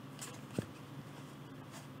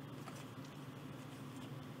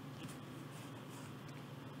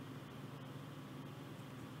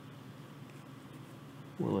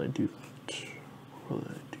 Will I do that? Will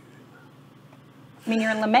I do I mean,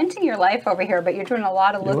 you're lamenting your life over here, but you're doing a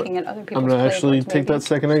lot of looking at other people's I'm going to actually playboards. take Maybe that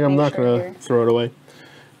second egg. I'm make not sure going to you're- throw it away.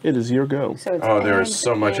 It is your go. So it's Oh, there's eggs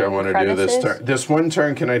so much I and want to do this crevices. turn. This one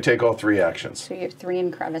turn, can I take all 3 actions? So you have 3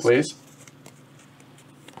 in crevices. Please?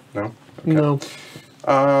 No? No.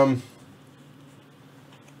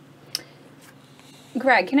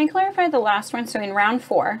 Greg, can I clarify the last one? So in round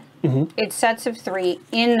 4, Mm-hmm. it's sets of 3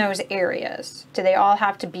 in those areas. Do they all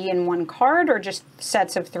have to be in one card, or just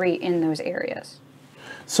sets of 3 in those areas?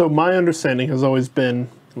 So my understanding has always been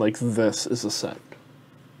like this is a set.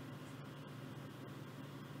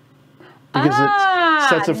 Because it's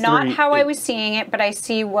sets of not 3. how I was seeing it, but I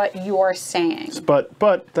see what you're saying. But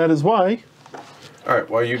that is why All right,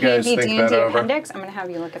 while you guys Handy think that dandy over, appendix. I'm going to have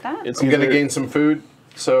you look at that. it's I'm going to either- gain some food.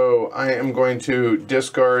 So I am going to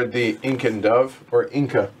discard the Incan Dove, or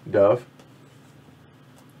Inca Dove,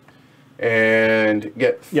 and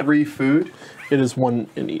get 3 food. It is 1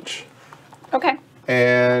 in each. Okay.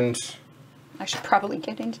 And I should probably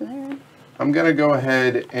get into there. I'm going to go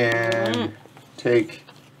ahead and take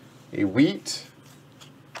a wheat.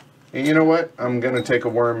 And you know what? I'm going to take a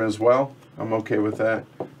worm as well. I'm okay with that.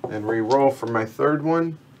 And re-roll for my 3rd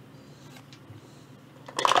one.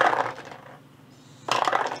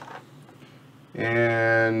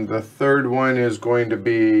 And the 3rd one is going to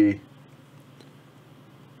be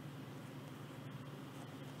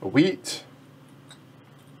a wheat.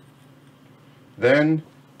 Then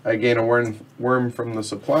I gain a worm from the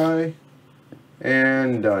supply.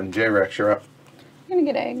 And done. J-Rex, you're up. I'm going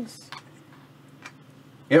to get eggs.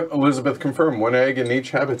 Yep, Elizabeth confirmed. 1 egg in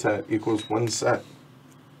each habitat equals 1 set.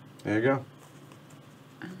 There you go.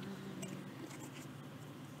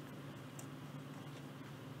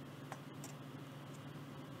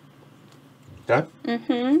 Done?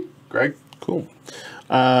 Mm-hmm. Greg? Cool.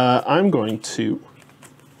 I'm going to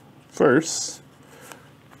first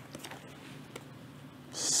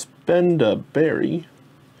spend a berry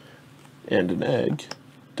and an egg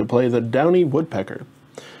to play the Downy Woodpecker.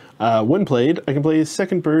 When played, I can play a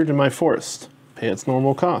 2nd bird in my forest, pay its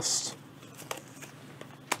normal cost,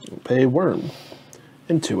 pay a worm,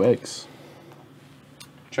 and 2 eggs.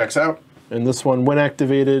 Checks out. And this one, when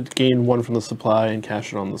activated, gain 1 from the supply and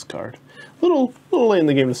cash it on this card. Little late in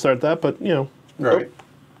the game to start that, but you know. Right.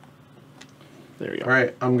 There you go. All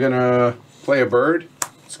right, I'm going to play a bird.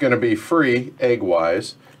 It's going to be free,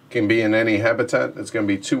 egg-wise. Can be in any habitat. It's going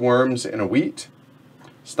to be 2 worms and a wheat.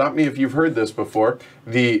 Stop me if you've heard this before.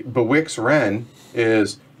 The Bewix Wren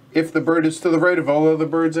is, if the bird is to the right of all other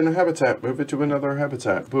birds in a habitat, move it to another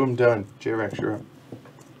habitat. Boom, done. J-Rex, you're up.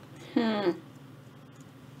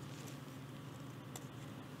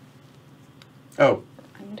 Oh,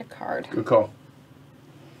 I need a card. good call.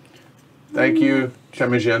 Thank you,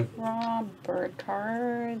 Chemijin. Raw bird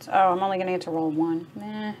cards. Oh, I'm only going to get to roll 1.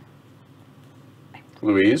 Meh.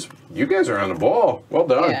 Louise, you guys are on the ball. Well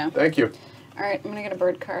done. Yeah. Thank you. All right, I'm going to get a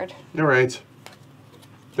bird card. All right.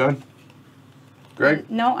 Done. Greg?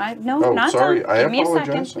 No, no, Oh, not sorry. done. I Give me a second,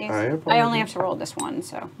 apologize. please. I I only apologize. have to roll this one,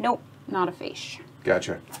 so nope, not a face.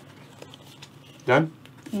 Gotcha. Done?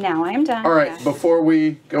 Now I am done. All right, yes. before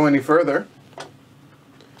we go any further,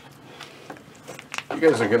 you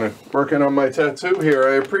guys are going to work in on my tattoo here.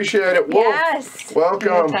 I appreciate it. Wolf, Yes.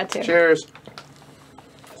 welcome. Tattoo. Cheers.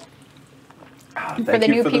 Thank the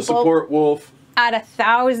you new for the people- support, Wolf. At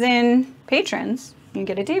 1,000 patrons, you can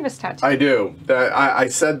get a Davis tattoo. I do. I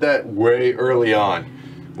said that way early on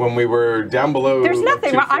when we were down below. There's like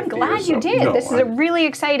nothing wrong. I'm 250 or glad you so. did. No, This is a really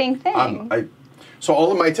exciting thing. So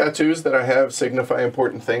all of my tattoos that I have signify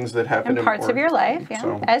important things that happen and in parts of your life, yeah.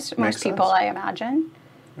 So, As makes most people, sense. I imagine.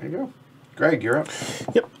 There you go. Greg, you're up.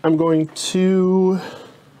 Yep, I'm going to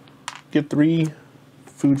get 3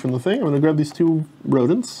 food from the thing. I'm going to grab these 2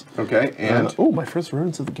 rodents. Okay, and Oh, my first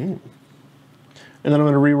rodents of the game. And then I'm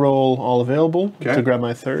going to re-roll all available Okay. to grab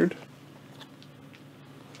my 3rd.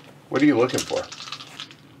 what are you looking for?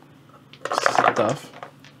 Stuff.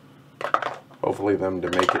 Hopefully them to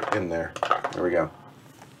make it in there. There we go.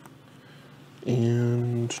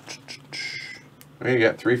 And You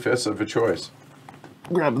got 3/5 of a choice.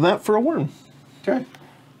 grab that for a worm. Okay.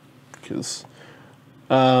 Because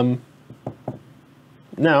now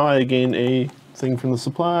I gain a thing from the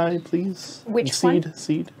supply, please. Which seed, one?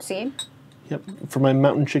 Seed. Seed? Yep, for my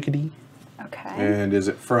mountain chickadee. Okay. And is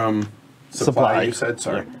it from supply, Supply. you said?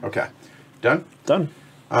 Sorry. Okay. Done? Done.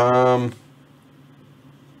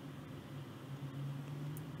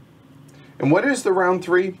 And what is the round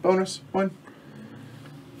 3 bonus one?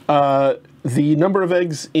 The number of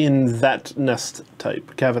eggs in that nest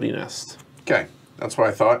type, cavity nest. Okay. That's what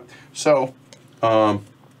I thought. So,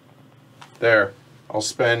 there. I'll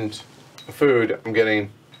spend the food. I'm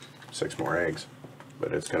getting 6 more eggs,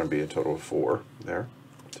 but it's going to be a total of 4 there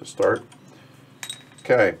to start.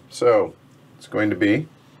 Okay, so it's going to be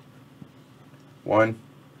 1,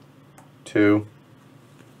 2,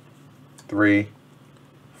 3,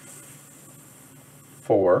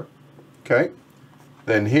 4. Okay,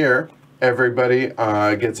 then here everybody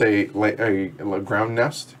gets a ground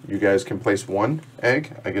nest. You guys can place 1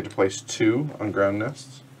 egg. I get to place 2 on ground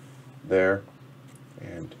nests. There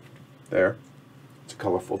and there. It's a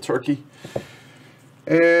colorful turkey.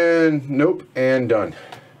 And nope, and done.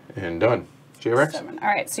 And done. J-Rex? 7. All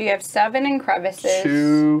right, so you have 7 in crevices.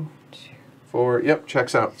 2, 4, yep,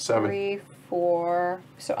 checks out. 7. 3, 4.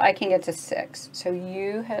 So I can get to 6. So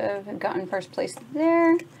you have gotten first place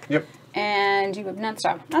there. Yep. And you have net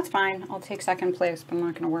stop. That's fine. I'll take second place, but I'm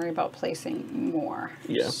not going to worry about placing more.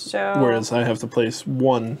 Yeah. So, whereas I have to place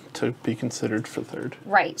 1 to be considered for third.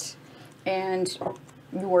 right. And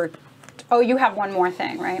you have one more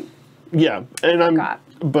thing, right? Yeah, and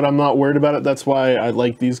but I'm not worried about it. That's why I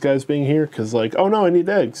like these guys being here, because like, oh no, I need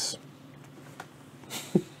eggs.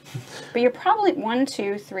 But you're probably 1,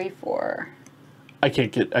 2, 3, 4. I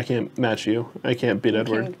can't match you. I can't beat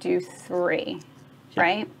Edward. You can do 3, Yeah.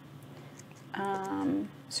 right?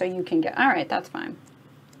 So you can get, all right, that's fine.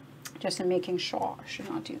 Just in making sure, I should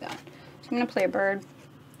not do that. So I'm going to play a bird.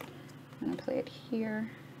 I'm going to play it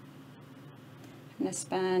here. I'm going to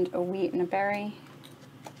spend a wheat and a berry.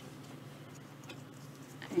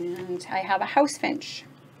 And I have a house finch.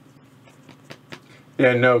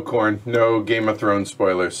 Yeah, no, Corn. No Game of Thrones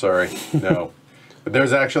spoilers, sorry. No. But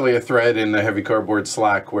there's actually a thread in the Heavy Cardboard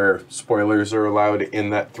Slack where spoilers are allowed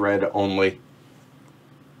in that thread only.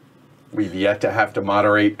 We've yet to have to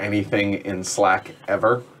moderate anything in Slack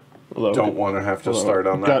ever. Although, Don't want to have to start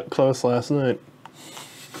on that. Got close last night.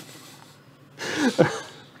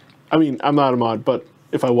 I mean, I'm not a mod, but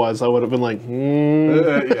if I was, I would have been like,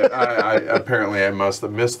 Yeah, apparently I must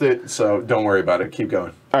have missed it, so don't worry about it. Keep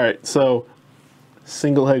going. All right, so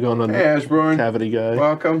single egg on Hey, Ashbourne. cavity guy.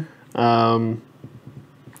 Welcome.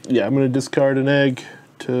 Yeah, I'm going to discard an egg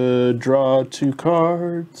to draw 2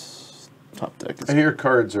 cards. Top deck is... I hear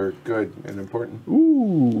cards are good and important.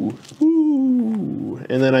 Ooh. Ooh.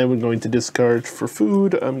 And then I'm going to discard for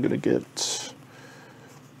food. I'm going to get...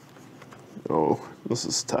 Oh, this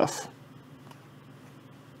is tough.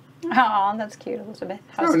 Oh, that's cute, Elizabeth.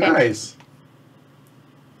 House Oh, finch. nice.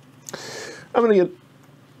 I'm going to get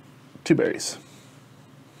 2 berries.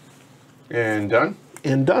 And done?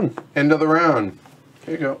 And done. End of the round.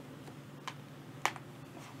 Here you go.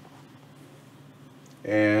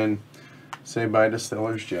 And say bye to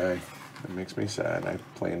Stellar's J. That makes me sad. I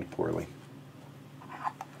planned poorly.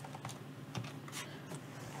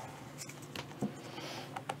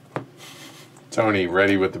 Tony,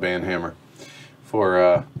 ready with the band hammer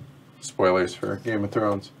for spoilers for Game of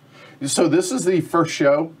Thrones. So this is the first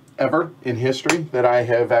show ever in history that I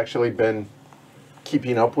have actually been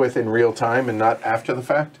keeping up with in real time and not after the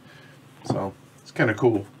fact. So it's kind of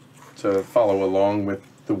cool to follow along with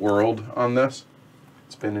the world on this.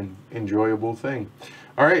 It's been an enjoyable thing.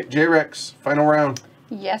 All right, J-Rex, final round.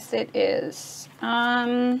 Yes, it is.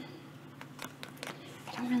 I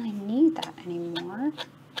don't really need that anymore.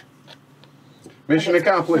 Mission But it's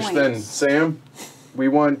accomplished then, points. Sam. We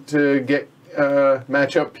want to get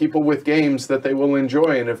match up people with games that they will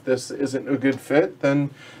enjoy, and if this isn't a good fit, then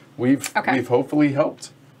we've hopefully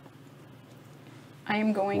helped. I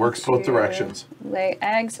am going Works to both directions. lay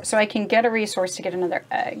eggs, so I can get a resource to get another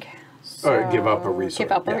egg. So give up a resource,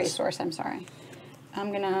 Give up a yes. resource, I'm sorry.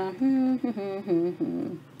 I'm gonna,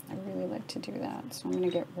 I really like to do that, so I'm gonna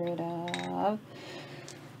get rid of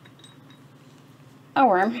a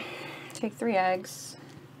worm. Take 3 eggs.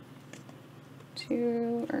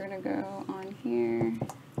 2 are gonna go on here.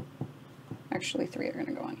 Actually, 3 are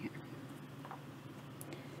gonna go on here.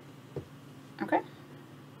 Okay.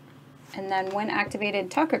 And then when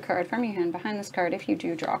activated, tuck a card from your hand behind this card if you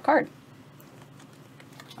do draw a card.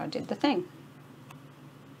 I did the thing.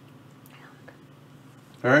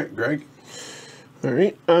 All right, Greg. All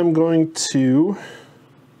right, I'm going to...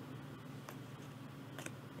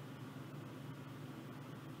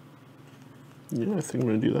 Yeah, I think I'm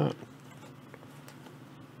going to do that.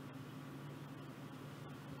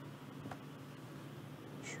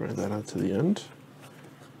 Just write that out to the end.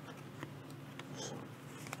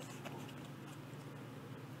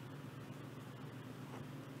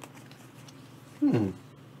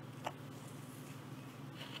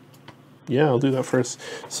 Yeah, I'll do that first.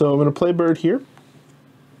 So I'm going to play bird here.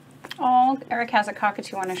 Oh, Eric has a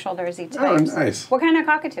cockatoo on his shoulder as he types. Oh, nice. What kind of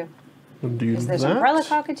cockatoo? I'll do Is there that. umbrella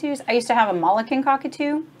cockatoos? I used to have a Mollican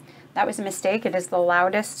cockatoo. That was a mistake. It is the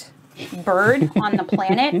loudest bird on the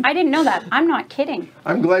planet. I didn't know that. I'm not kidding.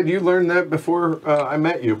 I'm glad you learned that before I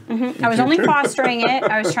met you. I was only fostering it.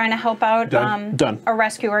 I was trying to help out Done. a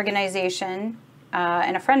rescue organization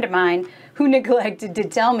and a friend of mine who neglected to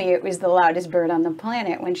tell me it was the loudest bird on the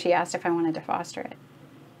planet when she asked if I wanted to foster it.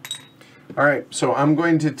 All right, so I'm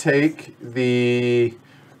going to take the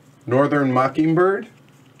northern mockingbird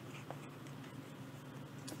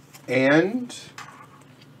and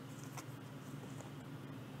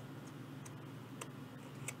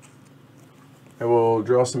I will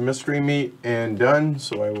draw some mystery meat and done,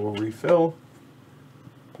 so I will refill.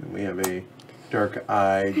 And we have a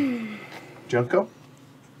dark-eyed Junco.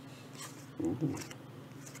 Ooh.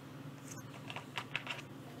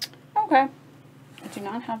 Okay. I do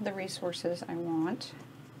not have the resources I want.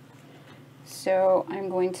 So I'm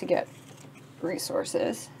going to get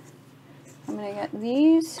resources. I'm going to get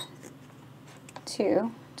these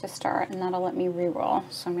two to start, and that'll let me reroll.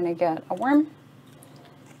 So I'm going to get a worm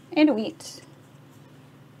and a wheat.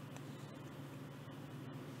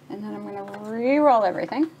 And then I'm going to re-roll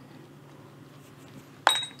everything.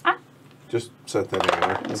 Ah! Just set that in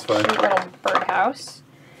there. That's fine. Cute little birdhouse.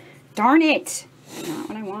 Darn it! Not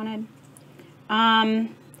what I wanted.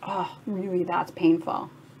 Oh, really, that's painful.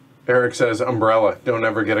 Eric says, umbrella, don't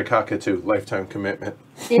ever get a cockatoo. Lifetime commitment.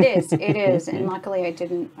 It is. And luckily I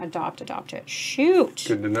didn't adopt it. Shoot!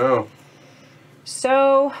 Good to know.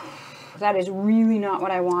 So, that is really not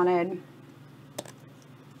what I wanted.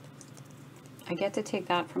 I get to take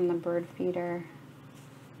that from the bird feeder.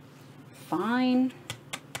 Fine.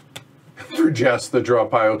 For Jess, the draw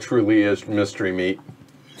pile truly is mystery meat.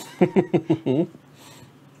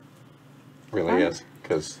 Really is,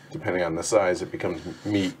 because depending on the size, it becomes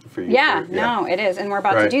meat for you. Yeah, no, it is. And we're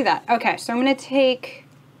about to Right. do that. Okay, so I'm going to take...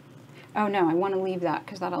 Oh, no, I want to leave that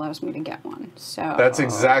because that allows me to get one. So That's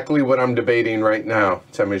exactly what I'm debating right now,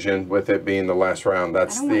 Temujin, with it being the last round.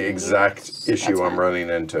 That's don't the wanna exact use- issue that's I'm fine. running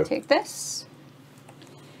into. Take this.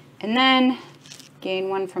 And then gain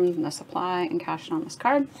one from the supply and cash it on this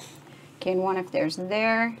card. Gain one if there's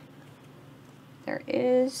there. There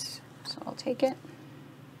is. So I'll take it.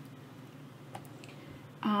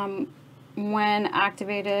 When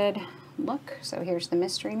activated, look, so here's the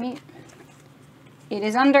mystery meat. It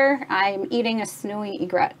is under, I'm eating a snowy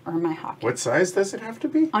egret, or my hawk. What size does it have to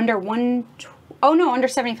be? Under oh no, under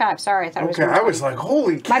 75, sorry, I thought it was Okay, I 120. was like,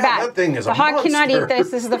 holy cow, My bad. that thing is the a hawk monster. cannot eat this.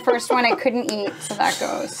 This is the first one it couldn't eat, so that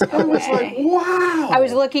goes I was like, away. wow. I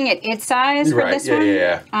was looking at its size You're for right. this Yeah, one,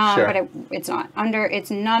 yeah. Sure. but it's not under. It's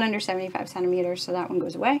not under 75 centimeters, so that one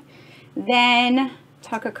goes away. Then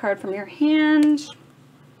tuck a card from your hand.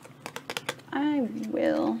 I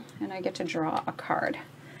will, and I get to draw a card.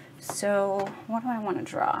 So what do I want to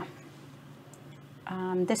draw?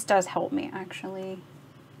 This does help me actually,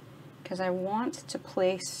 because I want to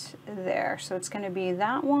place there. So it's going to be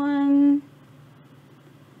that one.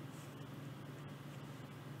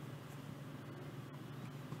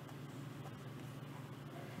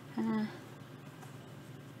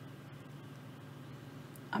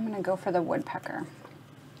 I'm going to go for the woodpecker.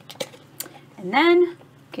 And then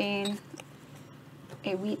gain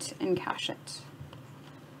a wheat and cash it.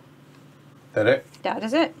 That it? That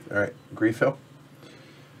is it. All right, refill.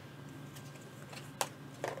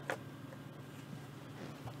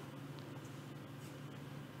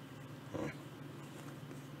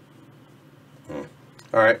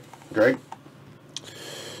 All right, Greg.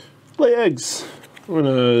 Lay eggs. I'm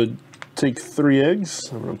gonna take 3 eggs.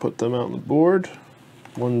 I'm gonna put them out on the board.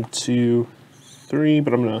 1, 2, 3.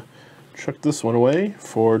 But I'm gonna chuck this one away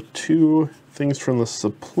for 2 things from the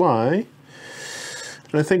supply.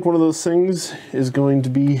 And I think one of those things is going to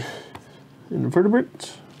be an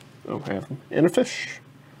invertebrate. Oh, I have them. And a fish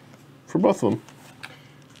for both of them.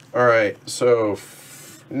 All right, so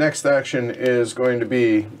next action is going to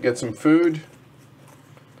be get some food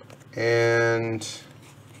and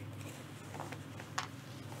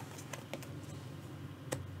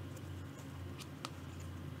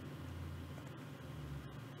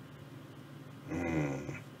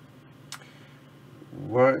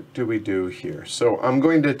what do we do here? So I'm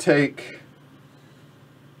going to take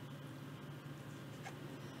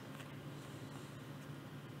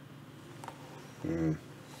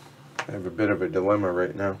I have a bit of a dilemma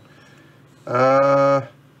right now.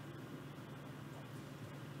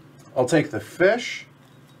 I'll take the fish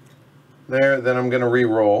there, then I'm going to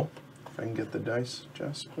re-roll. If I can get the dice,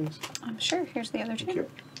 Jess, please. I'm sure. Here's the other two. Thank you.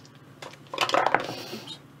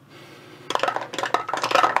 Oops.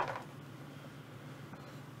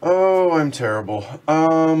 Oh, I'm terrible.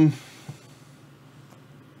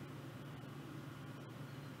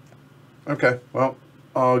 Okay, well,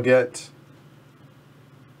 I'll get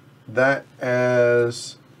that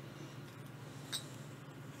as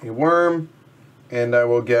a worm, and I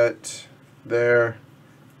will get there,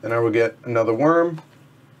 then I will get another worm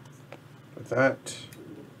with that,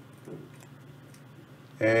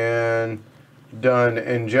 and done.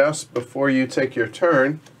 And just before you take your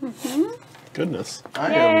turn, Goodness.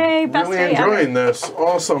 I Yay, am best really day ever. enjoying this.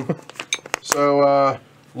 Awesome. So,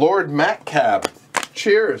 Lord Macab,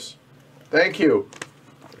 cheers. Thank you.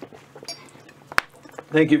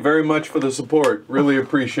 Thank you very much for the support. Really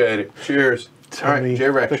appreciate it. Cheers. All right, Tony,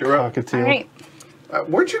 J-Rex, the you're up. cockatiel. All right.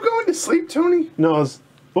 Weren't you going to sleep, Tony? No, I was.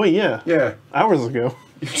 Wait, yeah. Yeah. Hours ago.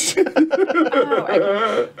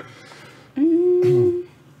 Oh,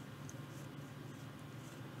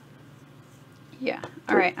 yeah.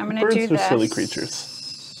 All right. I'm gonna Birds do are this. silly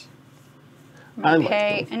creatures. I'm I gonna like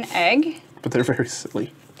pay them. an egg But they're very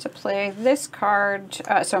silly. to play this card.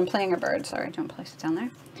 So I'm playing a bird. Sorry, don't place it down there.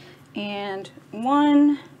 And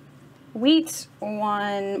 1 wheat,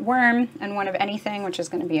 1 worm, and 1 of anything, which is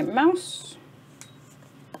going to be a mouse.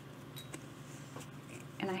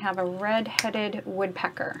 And I have a red-headed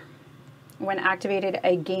woodpecker. When activated,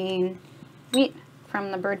 I gain wheat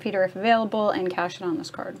from the bird feeder if available and cash it on this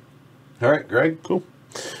card. All right, Greg. Cool.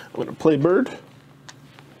 I'm going to play bird.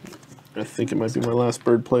 I think it might be my last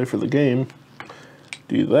bird play for the game.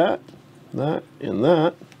 Do that, that, and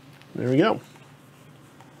that. There we go.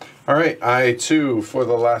 All right, I too, for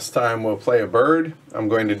the last time, will play a bird. I'm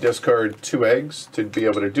going to discard 2 eggs to be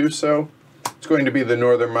able to do so. It's going to be the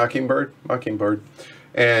northern mockingbird,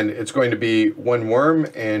 and it's going to be 1 worm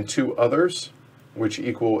and 2 others, which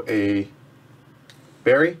equal a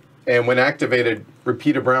berry. And when activated,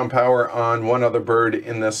 repeat a brown power on 1 other bird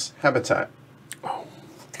in this habitat. Oh.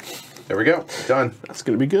 There we go, done. That's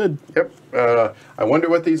going to be good. Yep. I wonder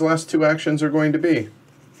what these last 2 actions are going to be.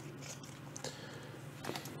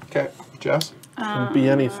 Okay, Jess? Could be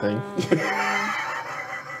anything.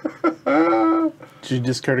 Did you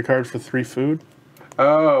discard a card for 3 food?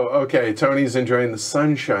 Oh, okay. Tony's enjoying the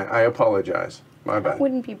sunshine. I apologize. My bad.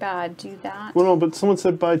 Wouldn't be bad. Do that. Well, no, but someone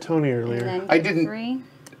said bye Tony earlier. And then I get didn't- 3.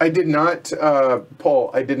 I did not, Paul,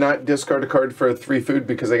 I did not discard a card for 3 food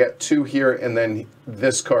because I got 2 here, and then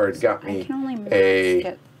this card got I me can only max a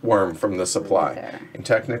get worm from the supply. there. And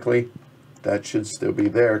technically, that should still be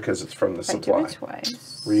there because it's from the I do supply. it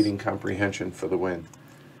twice. Reading comprehension for the win.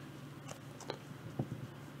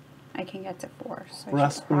 I can get to 4, so I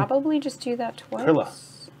should Raspen- probably just do that twice. Krilla.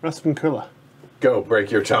 Raspen Krilla. Go, break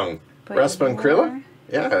your tongue. Put Raspan your- Krilla?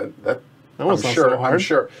 Yeah, that. That was I'm not sure. so hard. I'm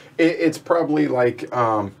sure. It's probably like,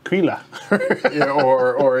 Krilla. yeah,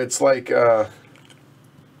 or it's like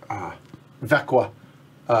Växjö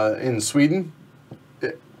in Sweden.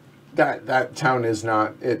 That town is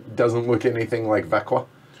not. It doesn't look anything like Växjö,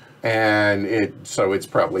 and so it's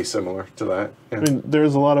probably similar to that. Yeah. I mean,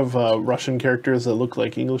 there's a lot of Russian characters that look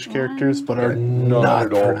like English characters, but are not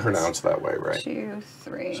at all pronounced. pronounced that way, right? 2,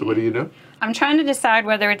 3. So what do you do? I'm trying to decide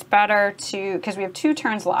whether it's better to, because we have 2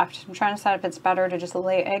 turns left. I'm trying to decide if it's better to just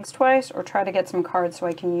lay eggs twice or try to get some cards so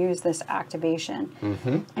I can use this activation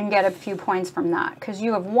and get a few points from that. Because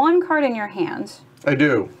you have 1 card in your hand. I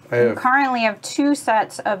do. I You have. currently have 2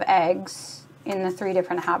 sets of eggs in the 3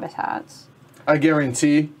 different habitats. I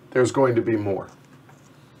guarantee there's going to be more.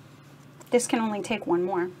 This can only take 1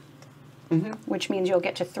 more, which means you'll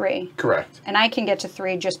get to 3. Correct. And I can get to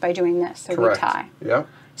 3 just by doing this, so Correct. we tie. Yep.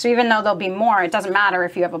 So even though there'll be more, it doesn't matter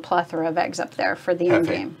if you have a plethora of eggs up there for the end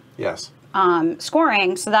Heavy. game. Yes.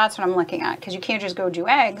 Scoring, so that's what I'm looking at, because you can't just go do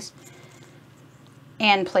eggs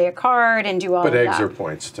and play a card and do all But of eggs that. are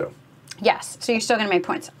points too. Yes, so you're still going to make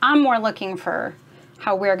points. I'm more looking for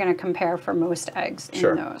how we're going to compare for most eggs in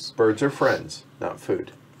Sure. those. Birds are friends, not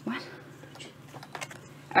food. What?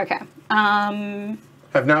 Okay.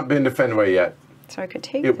 Have not been to Fenway yet. So I could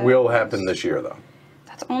take It those. will happen this year, though.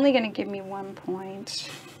 That's only going to give me 1 point.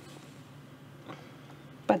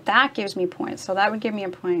 But that gives me points, so that would give me a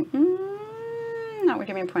point. That would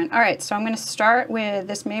give me a point. All right, so I'm going to start with,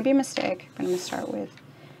 this may be a mistake, but I'm going to start with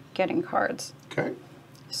getting cards. Okay.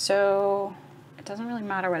 So it doesn't really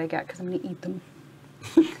matter what I get because I'm going to eat them.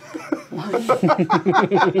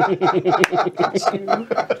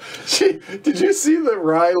 2. Did you see the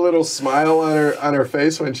wry little smile on her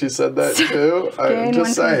face when she said that too? I'm Gain 1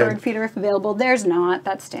 just from the bird saying. feeder if available. There's not.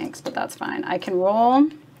 That stinks, but that's fine. I can roll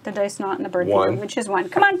the dice not in the bird 1. feeder, which is 1.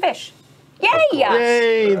 Come on, fish. Yay!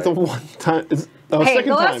 Yay! Right. The one time. Oh, Hey, second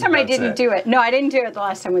the last time I That's didn't it. do it. No, I didn't do it the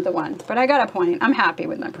last time with the 1, but I got a point. I'm happy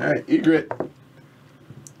with my point. All right, egret.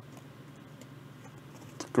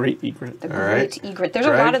 Great egret. The All right. great egret. There's a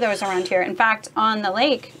Drag. lot of those around here. In fact, on the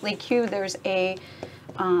lake, Lake Hugh, there's a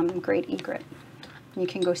great egret. You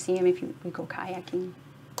can go see him if we go kayaking.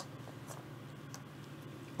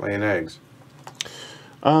 Laying eggs.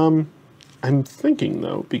 I'm thinking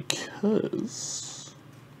though, because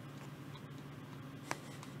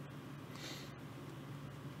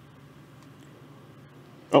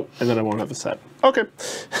oh, and then I won't have a set. Okay.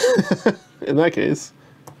 In that case,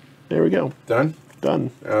 there we go. Done?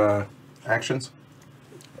 Done. Actions?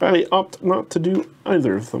 I opt not to do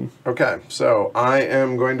either of them. Okay, so I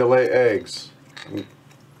am going to lay eggs.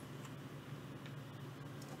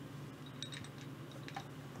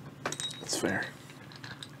 That's fair.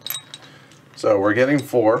 So we're getting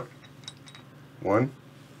 4. 1,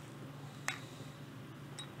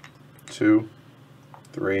 2,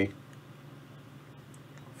 3,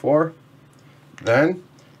 4. Then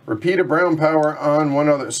repeat a brown power on one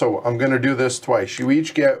other. So I'm going to do this twice. You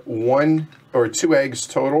each get 1 or 2 eggs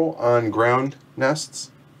total on ground nests.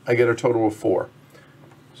 I get a total of 4.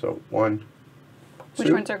 So 1, 2.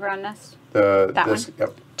 Which ones are ground nests? That one?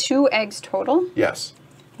 Yep. 2 eggs total? Yes.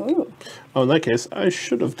 Ooh. Oh, in that case, I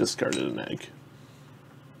should have discarded an egg.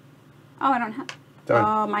 Oh, I don't have. Done.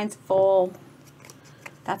 Oh, mine's full.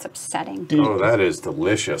 That's upsetting. Oh, that is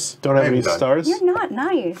delicious. Don't have I'm any done. stars? You're not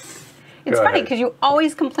nice. It's Go funny ahead. because you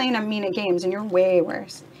always complain I'm mean at games, and you're way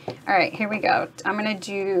worse. All right, here we go. I'm going to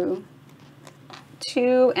do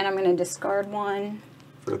 2, and I'm going to discard 1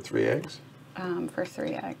 For 3 eggs. for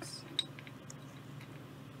 3 eggs.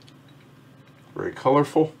 Very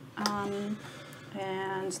colorful.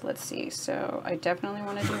 And let's see. So I definitely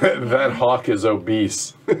want to do That hawk is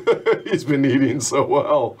obese. He's been eating so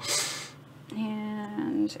well.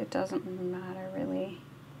 And it doesn't matter really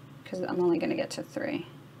because I'm only going to get to 3.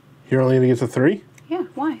 You're only going to get to 3? Yeah,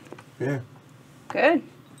 why? Yeah. Good.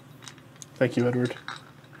 Thank you, Edward.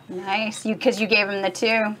 Nice. Because you gave him the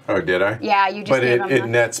 2. Oh, did I? Yeah, you just But gave him it the...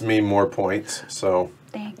 nets me more points, so.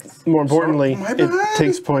 Thanks. More importantly, my it bad.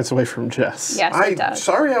 takes points away from Jess. Yes, it does.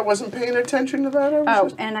 Sorry, I wasn't paying attention to that. I was Oh,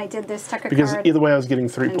 just- and I did this tuck a Because card either way, I was getting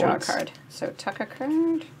 3 and draw a points. card. So tuck a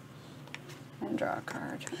card and draw a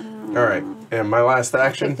card. All right, and my last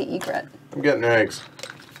action, Take the egret. I'm getting eggs.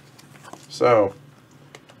 So,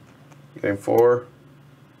 getting 4.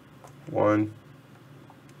 1,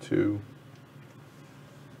 2,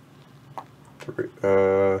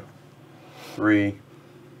 3,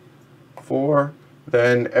 4.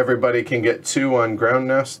 Then everybody can get 2 on ground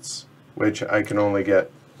nests, which I can only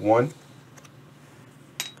get 1.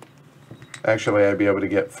 Actually, I'd be able to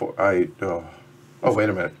get 4. Oh, wait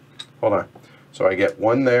a minute. Hold on. So I get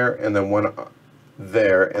 1 there, and then 1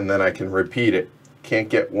 there, and then I can repeat it. Can't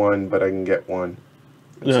get 1, but I can get 1.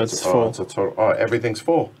 Yeah, it's full. It's a total. Oh, everything's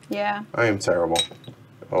full. Yeah. I am terrible.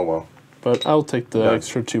 Oh well. But I'll take the Yeah.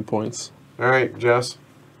 extra 2 points. All right, Jess.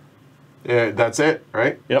 Yeah, that's it,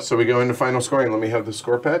 right? Yep. So we go into final scoring. Let me have the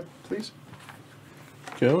score pad, please.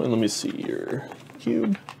 Go, and let me see your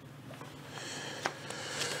cube.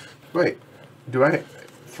 Wait, do I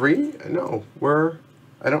 3? No,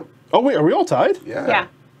 I don't. Oh, wait, are we all tied? Yeah. Yeah.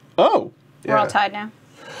 Oh. We're all Yeah. tied now.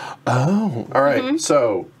 Oh. All right.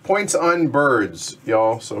 So points on birds,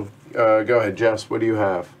 y'all. So go ahead, Jess. What do you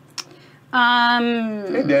have?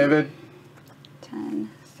 Hey, David. 10,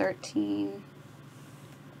 13,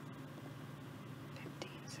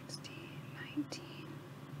 15, 16, 19,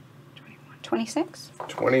 21, 26.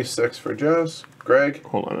 26 for Jess. Greg.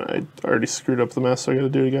 Hold on, I already screwed up the mess, so I gotta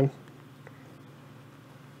do it again.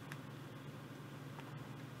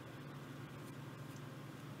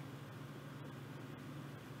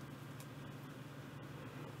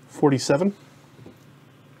 $47.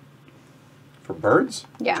 For birds?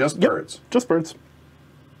 Yeah. Just Yep. birds. Just birds.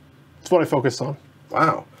 That's what I focused on.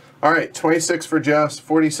 Wow. All right, 26 for Jess,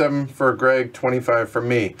 47 for Greg, 25 for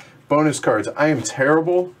me. Bonus cards. I am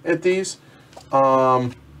terrible at these.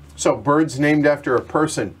 So birds named after a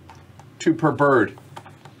person. 2 per bird.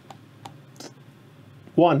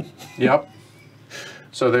 1. Yep.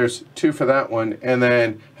 So there's 2 for that one. And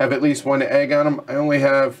then have at least 1 egg on them. I only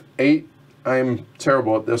have 8. I'm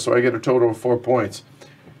terrible at this, so I get a total of 4 points.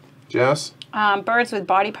 Jess? Birds with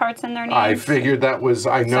body parts in their names. I figured that was,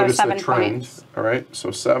 I noticed the 7 trend. points. All right,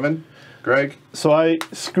 so 7. Greg? So I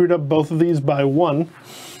screwed up both of these by 1.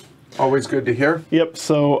 Always good to hear. Yep,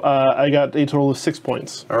 so I got a total of 6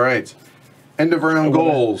 points. All right. End of round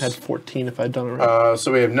goals. Had 14 if I'd done it right.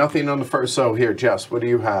 So we have nothing on the first. So here, Jess, what do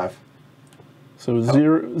you have? So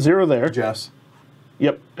zero there. Jess?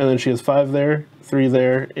 Yep, and then she has 5 there, 3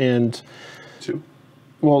 there, and 2.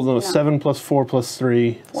 well, no, 7 plus 4 plus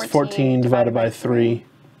 3 is 14 divided by 3.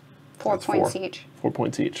 4 That's points 4. each. 4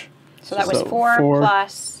 points each. So that was So 4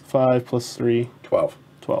 plus 5 plus 3, 12.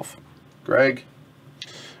 12. Greg?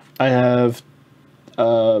 I have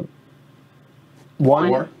One.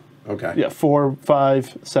 4? Okay. Yeah, 4,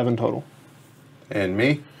 5, 7 total. And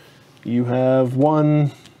me? You have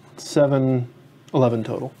 1, 7, 11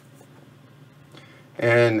 total.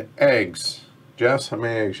 And eggs. Jess, how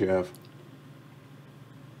many eggs you have?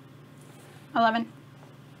 11.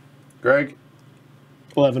 Greg?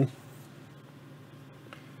 11.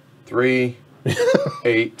 3,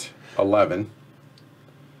 8, 11.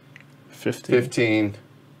 15. 15.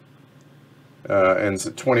 And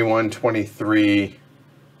so 21, 23,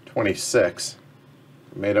 26.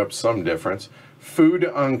 Made up some difference. Food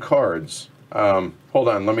on cards. Hold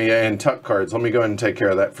on, and tuck cards. Let me go ahead and take care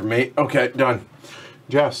of that for me. Okay, done.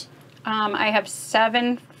 Jess. I have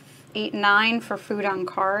 7, 8, 9 for food on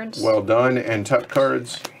cards. Well done. And tuck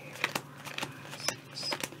cards.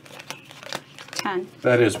 10.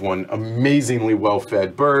 That is one amazingly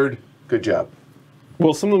well-fed bird. Good job.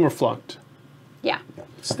 Well, some of them are flunked. Yeah.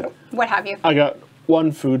 Still. What have you? I got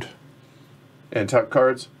 1 food. And tuck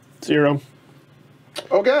cards. 0.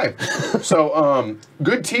 Okay. So,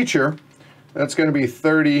 good teacher. That's going to be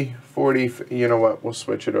 30, 40. You know what? We'll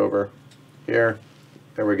switch it over here.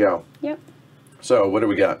 There we go. Yep. So, what do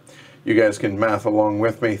we got? You guys can math along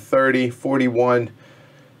with me. 30, 41,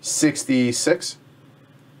 66.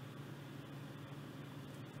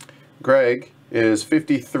 Greg is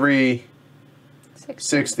 53,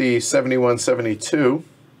 60, 71, 72.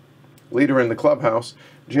 Leader in the clubhouse.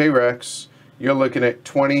 J-Rex, you're looking at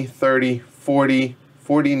 20, 30, 40,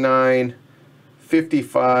 49,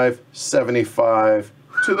 55, 75.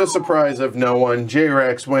 To the surprise of no one,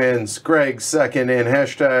 J-Rex wins. Greg second in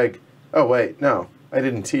hashtag. Oh, wait, no, I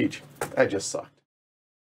didn't teach. I just sucked.